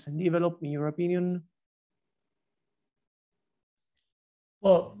boost and develop, in your opinion?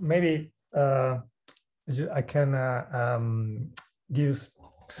 Well, maybe I can give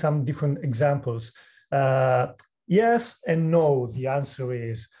some different examples. Yes and no, the answer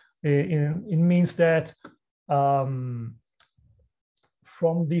is. It means that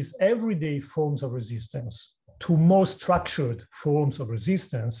from these everyday forms of resistance to more structured forms of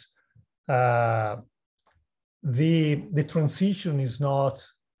resistance, the transition is not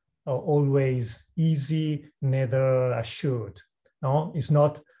always easy, neither assured. No, it's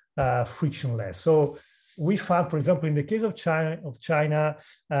not frictionless. So we found, for example, in the case of China,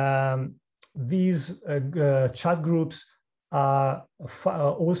 these chat groups are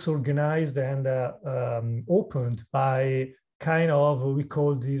also organized and opened by kind of, we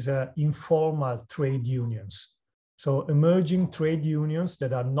call these informal trade unions. So emerging trade unions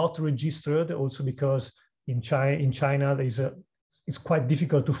that are not registered, also because in China it's quite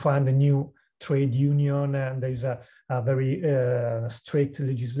difficult to find a new trade union, and there's a very strict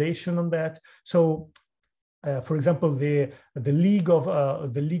legislation on that. So, for example, the League of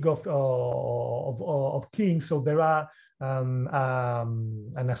Kings. So there are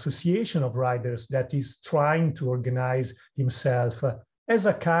an association of riders that is trying to organize himself as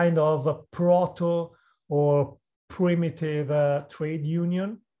a kind of proto or primitive trade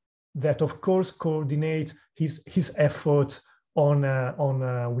union that, of course, coordinates his efforts on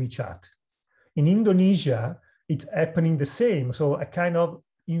WeChat. In Indonesia, it's happening the same. So a kind of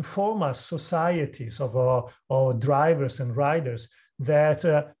informal societies of drivers and riders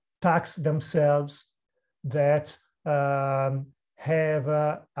that tax themselves, that have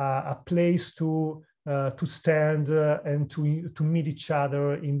a place to stand and to meet each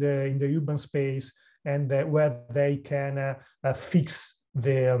other in the urban space, and where they can fix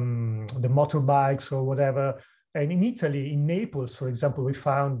the motorbikes or whatever. And in Italy, in Naples, for example, we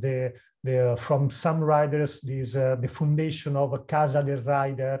found from some riders, the foundation of a Casa del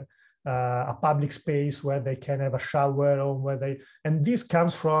Rider, a public space where they can have a shower, or where they, and this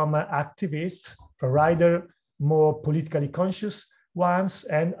comes from activists, from riders more politically conscious ones,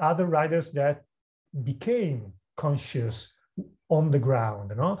 and other riders that became conscious on the ground,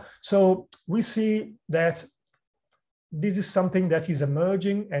 you know? So we see that this is something that is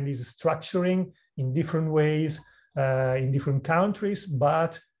emerging and is structuring in different ways in different countries,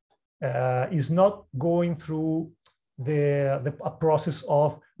 but is not going through a process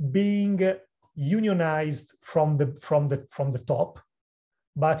of being unionized from the top,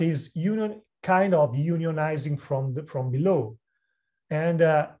 but is kind of unionizing from below. And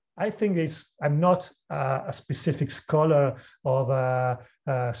I think I'm not a specific scholar of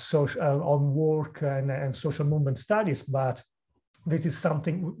social on work and social movement studies, but this is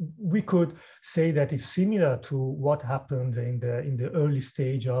something we could say that is similar to what happened in the early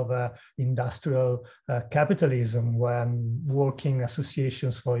stage of industrial capitalism, when working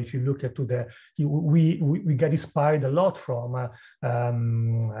associations, for if you look at we get inspired a lot from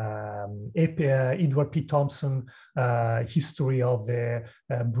Edward P. Thompson history of the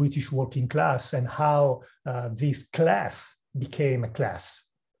British working class, and how this class became a class.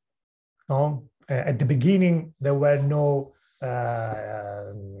 At the beginning, there were no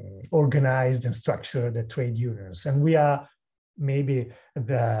organized and structured trade unions, and we are maybe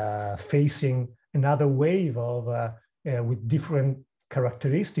facing another wave of with different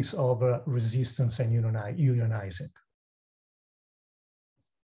characteristics of resistance and unionizing.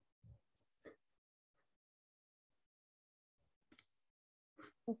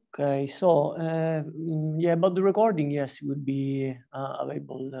 Okay, so yeah, about the recording, yes, it will be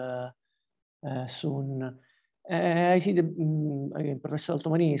available soon. I see the again, Professor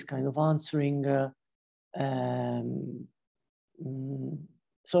Altomani is kind of answering.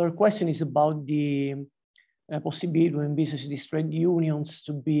 So her question is about the possibility to envisage these trade unions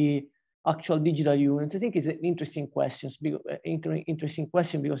to be actual digital unions. I think it's an interesting question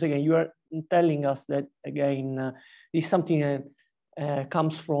because again, you are telling us that again, it's something that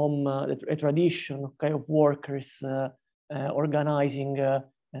comes from a tradition, okay, of workers organizing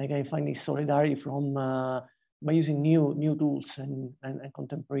and again finding solidarity from by using new tools and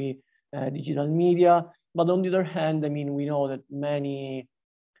contemporary digital media. But on the other hand, I mean, we know that many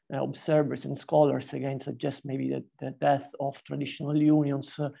observers and scholars again suggest maybe that the death of traditional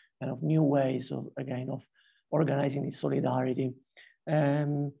unions and of new ways of again of organizing this solidarity.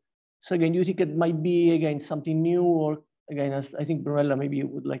 So again, do you think it might be again something new, or again, as I think Brunella maybe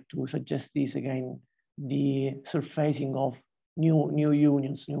would like to suggest this again, the surfacing of new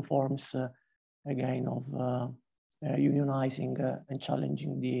unions, new forms again of unionizing and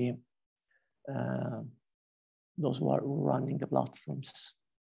challenging the those who are running the platforms.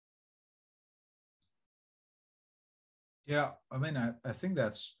 Yeah, I mean, I think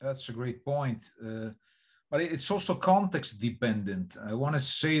that's a great point, but it's also context dependent. I want to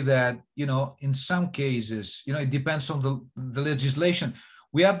say that, you know, in some cases, you know, it depends on the legislation.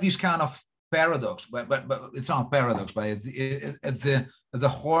 We have these kind of paradox, but it's not a paradox, but at the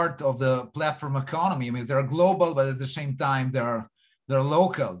heart of the platform economy. I mean, they're global, but at the same time they're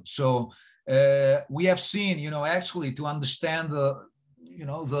local. So we have seen, you know, actually to understand the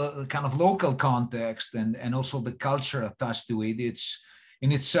kind of local context and also the culture attached to it, it's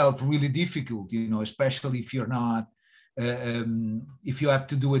in itself really difficult, you know, especially if you're not if you have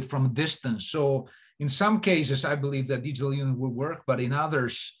to do it from a distance. So in some cases, I believe that digital union will work, but in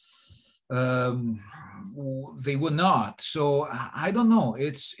others, they would not. So I don't know.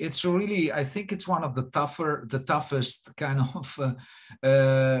 It's really, I think it's one of the toughest kind of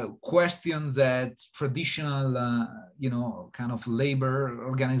question that traditional, you know, kind of labor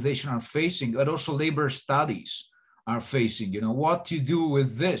organization are facing, but also labor studies are facing. You know, what to do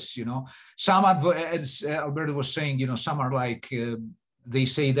with this? You know, some, as Alberto was saying, you know, some are like. They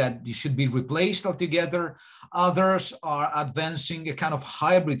say that it should be replaced altogether. Others are advancing a kind of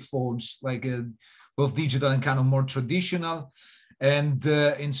hybrid forms, like both digital and kind of more traditional. And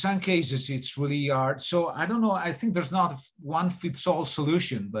in some cases, it's really hard. So I don't know. I think there's not one fits all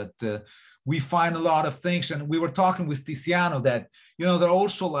solution, but we find a lot of things. And we were talking with Tiziano that, you know, there are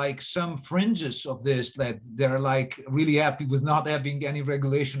also like some fringes of this that they're like really happy with not having any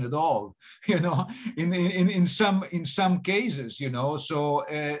regulation at all, you know, in some cases, you know. So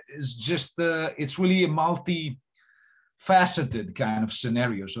it's just, it's really a multi-faceted kind of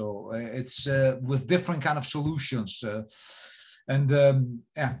scenario. So it's with different kind of solutions.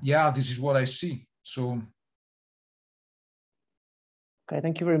 Yeah, this is what I see. So. Okay,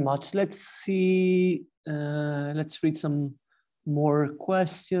 thank you very much. Let's see, let's read some more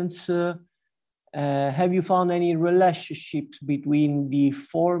questions. have you found any relationships between the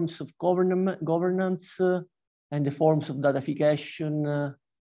forms of governance and the forms of datafication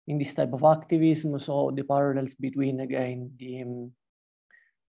in this type of activism? So the parallels between, again,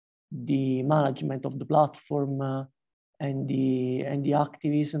 the management of the platform and the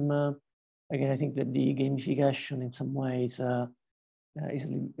activism. Again, I think that the gamification in some ways is a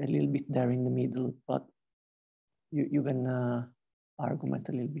little bit there in the middle, but you can argument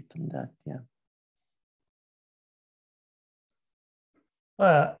a little bit on that, yeah.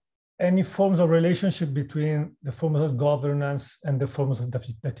 Any forms of relationship between the forms of governance and the forms of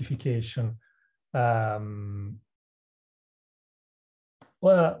datification? Well,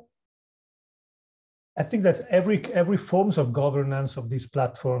 I think that every forms of governance of these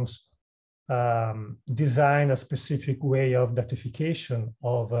platforms design a specific way of datification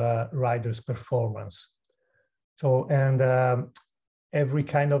of riders' performance. So, and every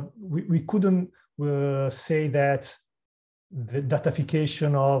kind of, we couldn't say that the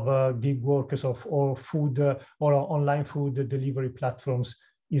datification of gig workers or food or online food delivery platforms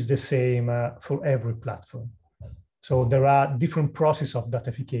is the same for every platform. So there are different processes of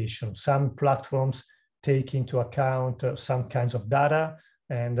datification. Some platforms take into account some kinds of data,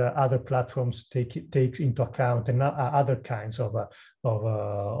 and other platforms take into account other kinds of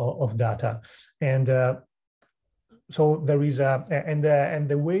data. And so there is and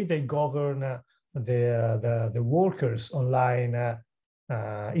the way they govern the workers online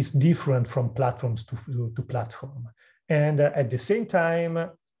is different from platforms to platform. And at the same time,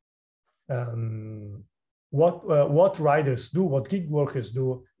 what riders do, what gig workers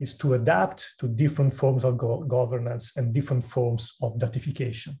do, is to adapt to different forms of governance and different forms of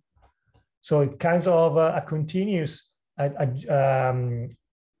datification. So it kinds of a continuous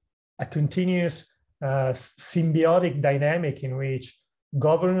symbiotic dynamic in which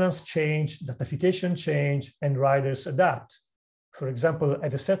governance change, datification change, and riders adapt. For example,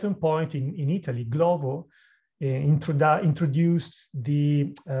 at a certain point in Italy, Glovo introduced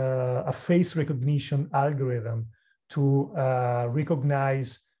a face recognition algorithm to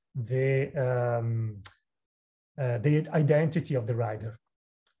recognize the identity of the rider.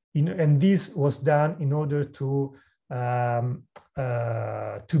 And this was done in order to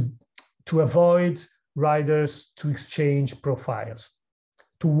avoid riders to exchange profiles,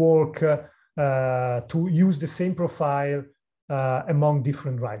 to work, to use the same profile among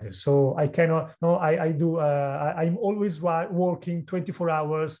different riders. So I cannot, no, I'm always working 24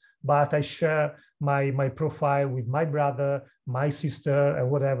 hours, but I share my profile with my brother, my sister, and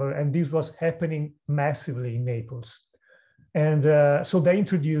whatever. And this was happening massively in Naples. And so they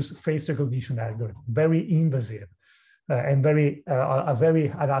introduced face recognition algorithm, very invasive and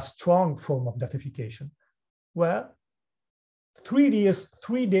a strong form of datification. Well, 3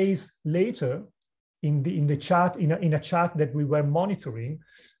 days later, in a chat that we were monitoring,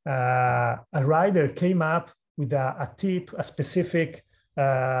 a rider came up with a tip, a specific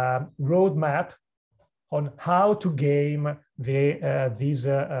roadmap on how to game this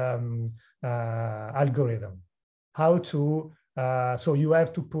algorithm. How to so you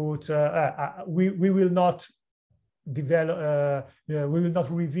have to put. We will not develop. We will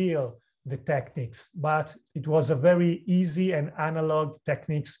not reveal the techniques, but it was a very easy and analog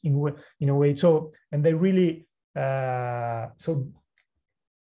techniques in a way. So, and they really so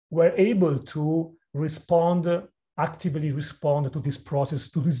were able to actively respond to this process,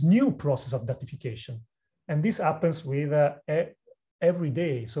 to this new process of datification. And this happens with every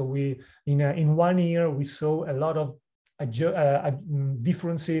day. So we, in 1 year, we saw a lot of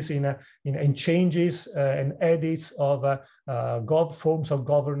differences in changes and edits of forms of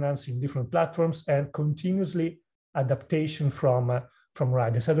governance in different platforms, and continuously adaptation from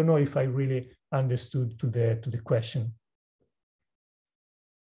riders. I don't know if I really understood to the question.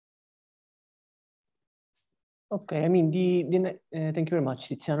 Okay, I mean, thank you very much,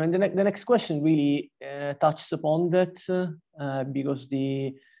 Tiziano. And the next question really touches upon that because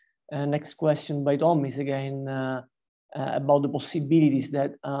the next question by Tom is again about the possibilities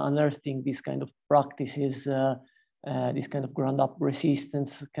that unearthing these kind of practices, this kind of ground up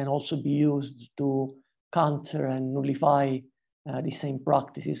resistance can also be used to counter and nullify the same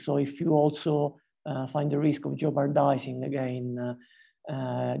practices. So if you also find the risk of jeopardizing again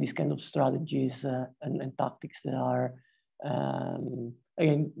these kind of strategies and tactics that are,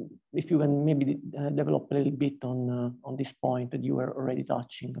 again, if you can maybe develop a little bit on this point that you were already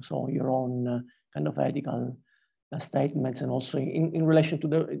touching, so your own kind of ethical statements, and also in relation to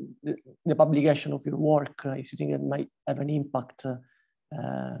the publication of your work, if you think it might have an impact in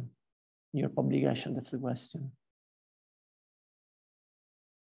your publication. That's the question.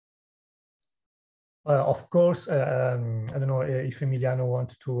 Of course, I don't know if Emiliano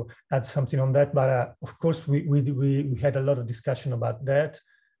wants to add something on that, but of course we had a lot of discussion about that,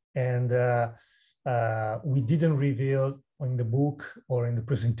 and we didn't reveal in the book or in the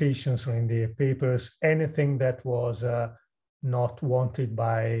presentations or in the papers anything that was not wanted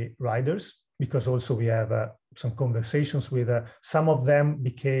by riders, because also we have some conversations with some of them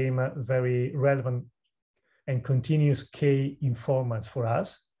became very relevant and continuous key informants for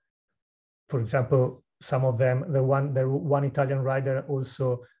us. For example, some of them, the one Italian rider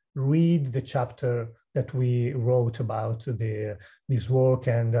also read the chapter that we wrote about this work,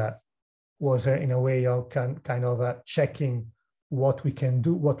 and was in a way of kind of checking what we can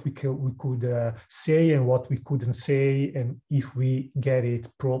do, what we could say and what we couldn't say, and if we get it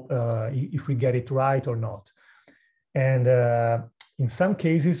right or not. And in some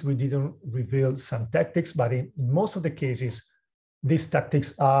cases, we didn't reveal some tactics, but in most of the cases, these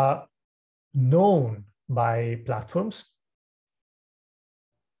tactics are known by platforms.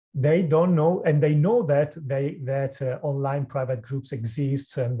 They don't know, and they know that online private groups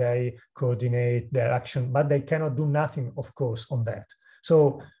exist and they coordinate their action, but they cannot do nothing, of course, on that.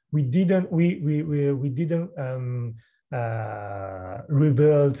 So we didn't reveal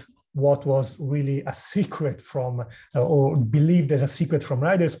what was really a secret from or believed as a secret from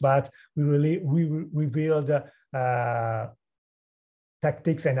riders, but we revealed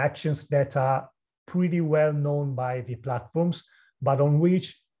tactics and actions that are pretty well known by the platforms, but on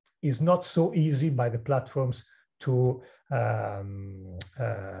which is not so easy by the platforms to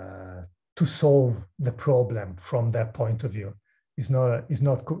solve the problem from their point of view. It's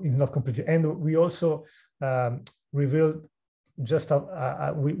not completely. And we also revealed just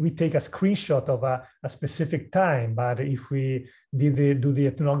we take a screenshot of a specific time, but if we do the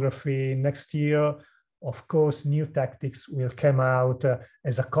ethnography next year, of course, new tactics will come out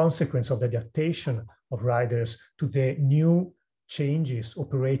as a consequence of the adaptation of riders to the new changes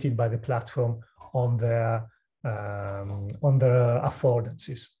operated by the platform on their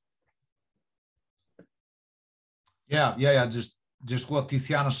affordances. Yeah. Just what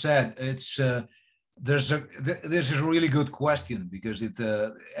Tiziano said. It's this is a really good question, because it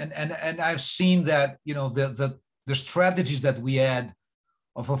and I've seen that, you know, the strategies that we had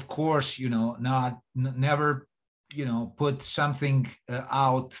of course, you know, never, you know, put something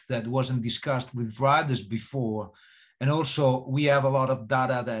out that wasn't discussed with riders before. And also we have a lot of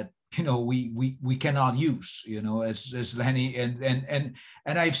data that, you know, we cannot use, you know, as Lenny, and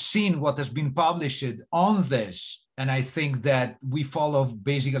I've seen what has been published on this. And I think that we follow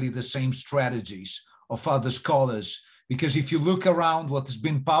basically the same strategies of other scholars, because if you look around what has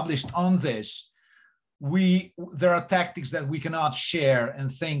been published on this, there are tactics that we cannot share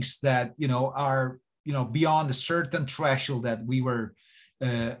and things that, you know, are, you know, beyond a certain threshold that we were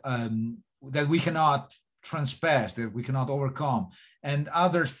that we cannot transpass, that we cannot overcome, and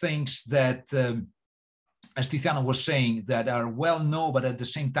other things that, as Tiziano was saying, that are well known, but at the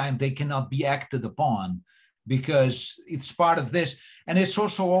same time they cannot be acted upon because it's part of this, and it's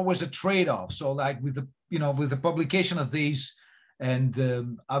also always a trade-off. So, like with the, you know, with the publication of these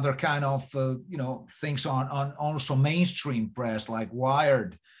and other kind of you know, things on also mainstream press like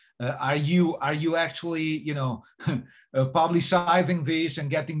Wired. Are you actually, you know, publicizing this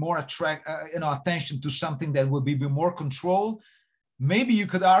and getting more attention to something that will be more controlled? Maybe you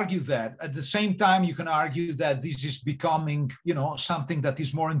could argue that. At the same time, you can argue that this is becoming, you know, something that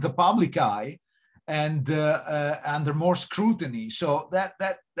is more in the public eye and under more scrutiny. So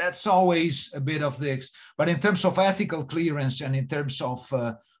that's always a bit of this. But in terms of ethical clearance and in terms of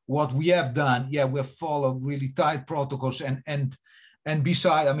what we have done, yeah, we've followed really tight protocols. And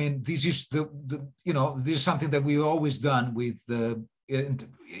beside, I mean, this is you know, this is something that we've always done with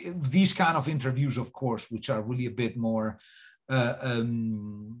these kind of interviews, of course, which are really a bit more,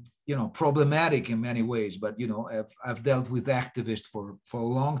 you know, problematic in many ways. But, you know, I've dealt with activists for a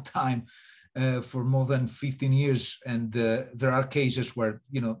long time, for more than 15 years. And there are cases where,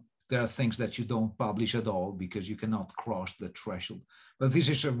 you know, there are things that you don't publish at all because you cannot cross the threshold. But this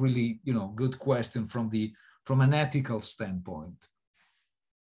is a really, you know, good question from an ethical standpoint.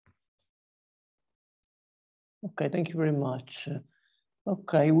 Okay, thank you very much.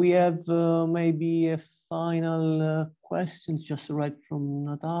 Okay, we have maybe a final question just right from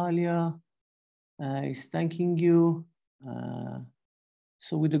Natalia. Is thanking you.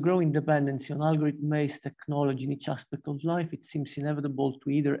 So with the growing dependency on algorithm-based technology in each aspect of life, it seems inevitable to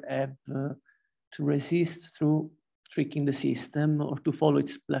either have to resist through tricking the system or to follow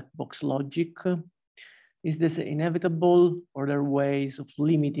its black box logic. Is this inevitable, or are there ways of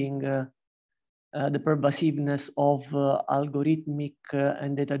limiting the pervasiveness of algorithmic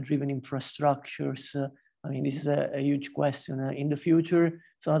and data-driven infrastructures. I mean, this is a huge question in the future.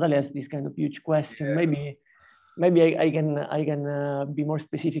 So Natalia has this kind of huge question. Yeah. Maybe I can be more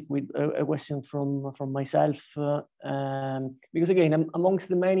specific with a question from myself, because again, amongst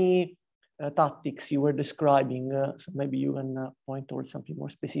the many tactics you were describing, so maybe you can point towards something more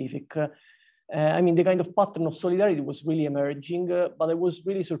specific. I mean, the kind of pattern of solidarity was really emerging, but I was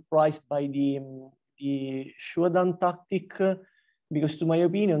really surprised by the Shuadan tactic, because to my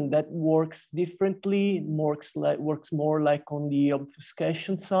opinion, that works differently, works more like on the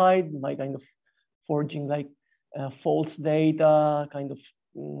obfuscation side, by kind of forging like false data, kind of,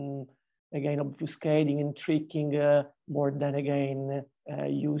 again, obfuscating and tricking more than, again,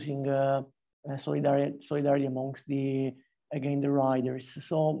 using solidarity amongst the riders.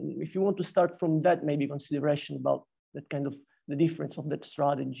 So if you want to start from that, maybe consideration about that kind of the difference of that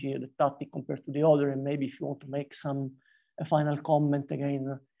strategy, the tactic compared to the other, and maybe if you want to make a final comment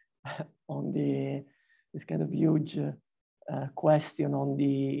again on this kind of huge question on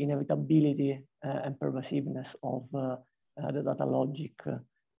the inevitability and pervasiveness of the data logic.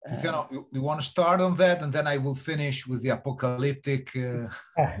 Tiziano, you want to start on that, and then I will finish with the apocalyptic.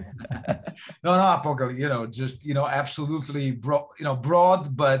 No, apocalyptic. Just absolutely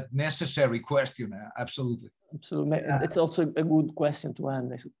broad but necessary question. Absolutely. Absolutely, it's also a good question to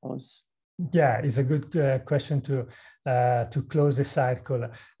end, I suppose. Yeah, it's a good question to close the cycle.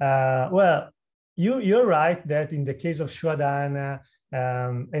 Well, you're right that in the case of Shuadan,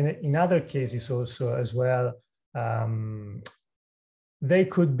 and in other cases also as well, they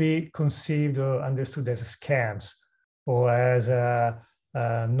could be conceived or understood as scams or as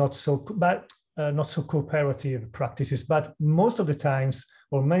not so cooperative practices. But most of the times,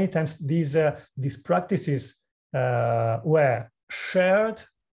 or many times, these practices were shared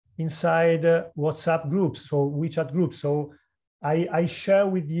inside WhatsApp groups, so WeChat groups. So I share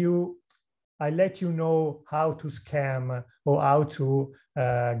with you, I let you know how to scam or how to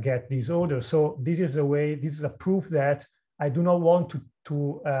get these orders. So this is a way, this is a proof that I do not want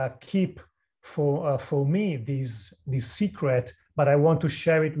to keep for me this secret, but I want to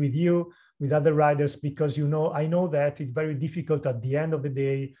share it with you, with other riders, because I know that it's very difficult at the end of the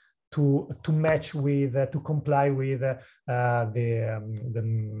day to match with, to comply with the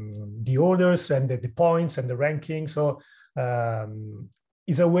orders and the points and the ranking. So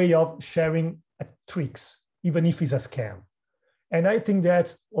it's a way of sharing tricks, even if it's a scam. And I think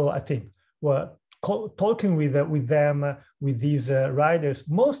that, talking with them, with these riders,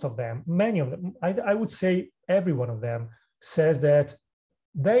 most of them, many of them, I would say every one of them says that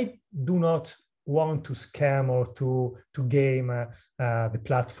they do not want to scam or to game the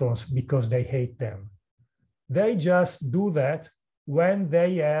platforms because they hate them. They just do that when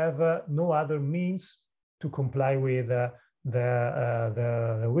they have no other means to comply with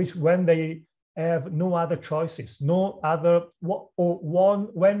the wish, when they have no other choices, when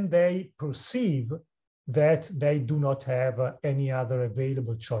they perceive that they do not have any other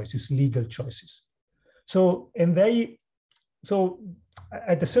available choices, legal choices. So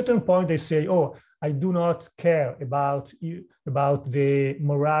at a certain point they say, oh, I do not care about the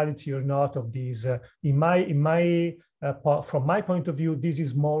morality or not of these. From my point of view, this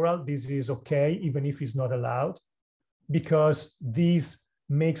is moral, this is okay, even if it's not allowed, because this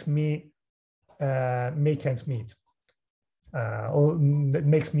makes me make ends meet, or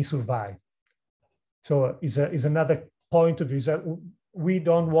makes me survive. So is another point of view. That we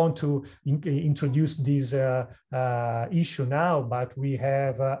don't want to introduce this issue now, but we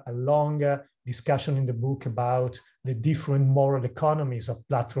have a long discussion in the book about the different moral economies of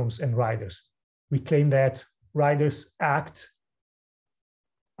platforms and riders. We claim that riders act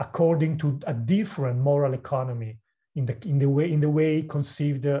according to a different moral economy in the way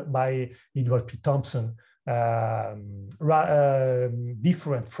conceived by Edward P. Thompson,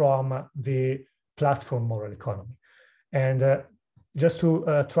 different from the platform moral economy. And just to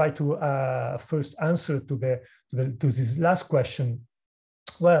try to first answer to this last question,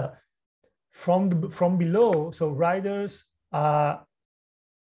 well, from below, so riders are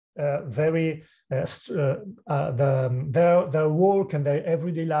very their work and their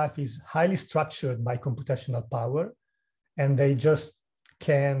everyday life is highly structured by computational power, and they just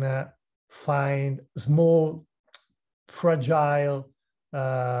can find small, fragile,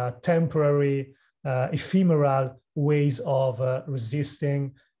 temporary, ephemeral ways of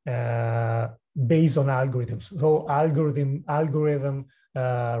resisting based on algorithms. So algorithm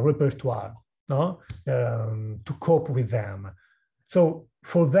repertoire, to cope with them. So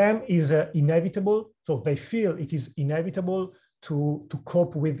for them is inevitable. So they feel it is inevitable to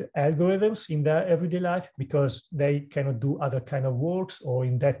cope with algorithms in their everyday life because they cannot do other kind of works, or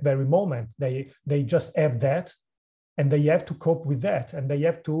in that very moment they just have that, and they have to cope with that, and they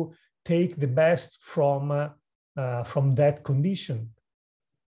have to take the best from that condition.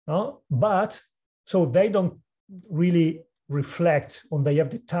 But so they don't really reflect on, they have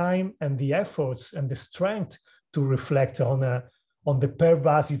the time and the efforts and the strength to reflect on the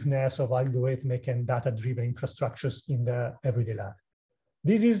pervasiveness of algorithmic and data-driven infrastructures in the everyday life.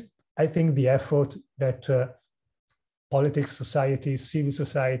 This is, I think, the effort that politics, society, civil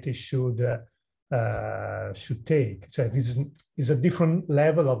society should take. So this is a different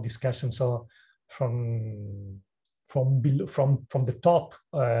level of discussion. So from the top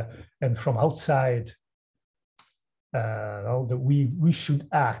and from outside, that we should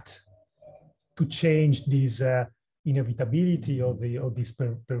act to change this inevitability of this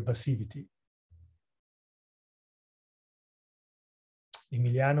pervasivity.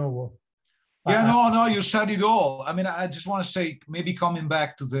 Emiliano? Yeah, no, you said it all. I mean, I just want to say, maybe coming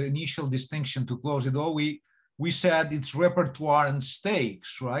back to the initial distinction to close it all, we said it's repertoire and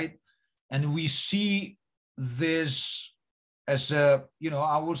stakes, right? And we see this as a,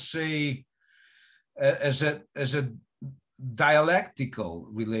 I would say, as a dialectical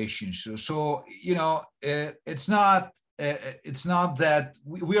relationship. So, it's not that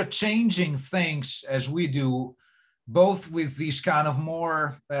we are changing things as we do, both with these kind of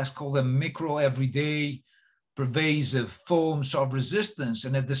more, let's call them micro, everyday, pervasive forms of resistance.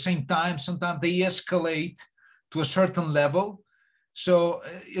 And at the same time, sometimes they escalate to a certain level. So,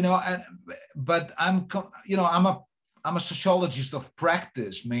 but I'm a sociologist of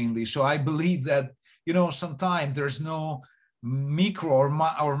practice mainly. So I believe that, sometimes there's no micro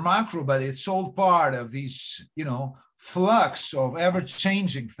or macro, but it's all part of these, flux of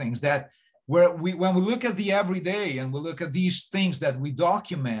ever-changing things that when we look at the everyday and we look at these things that we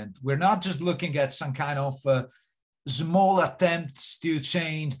document, we're not just looking at some kind of small attempts to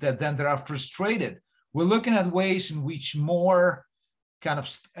change that then they are frustrated. We're looking at ways in which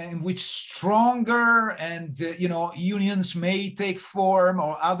stronger and unions may take form,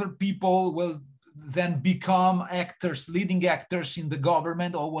 or other people will then become actors, leading actors in the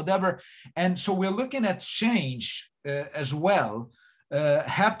government or whatever. And so we're looking at change as well,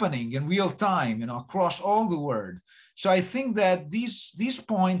 happening in real time, across all the world. So I think that these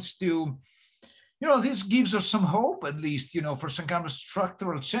points to, this gives us some hope, at least, for some kind of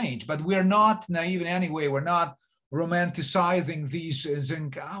structural change. But we're not naive in any way. We're not romanticizing these as in,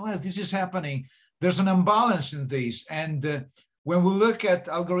 this is happening. There's an imbalance in these. And when we look at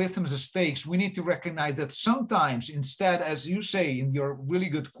algorithms as stakes, we need to recognize that sometimes, instead, as you say in your really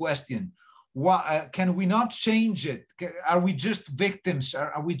good question, can we not change it? Are we just victims?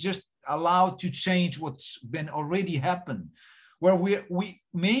 Are we just allowed to change what's been already happened? Where we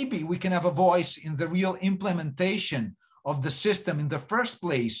maybe we can have a voice in the real implementation of the system in the first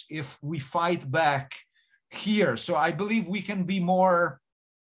place if we fight back here. So I believe we can be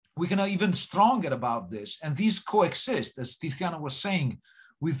even stronger about this. And these coexist, as Tiziano was saying,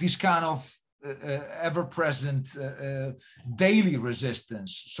 with this kind of ever-present daily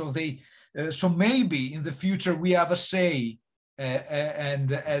resistance. So maybe in the future we have a say,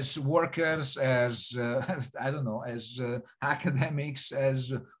 and as workers, as as academics,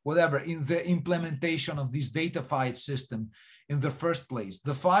 as whatever, in the implementation of this datafied system in the first place.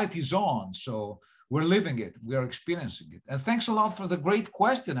 The fight is on, so we're living it, we are experiencing it. And thanks a lot for the great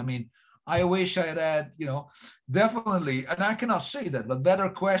question. I mean, I wish I had, definitely, and I cannot say that, but better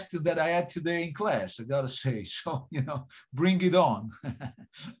question that I had today in class, I gotta say. So, bring it on.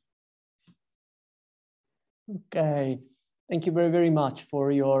 Okay, thank you very, very much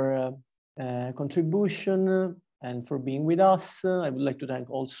for your contribution and for being with us. I would like to thank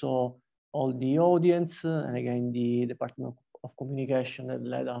also all the audience and again the Department of Communication that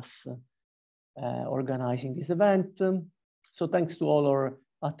led us organizing this event. So thanks to all our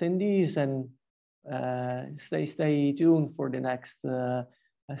attendees, and stay tuned for the next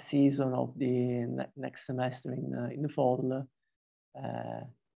season of the next semester in the fall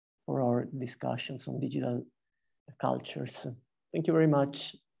for our discussions on digital cultures. Thank you very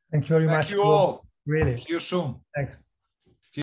much. Thank you very much. Thank you all. Really. See you soon. Thanks.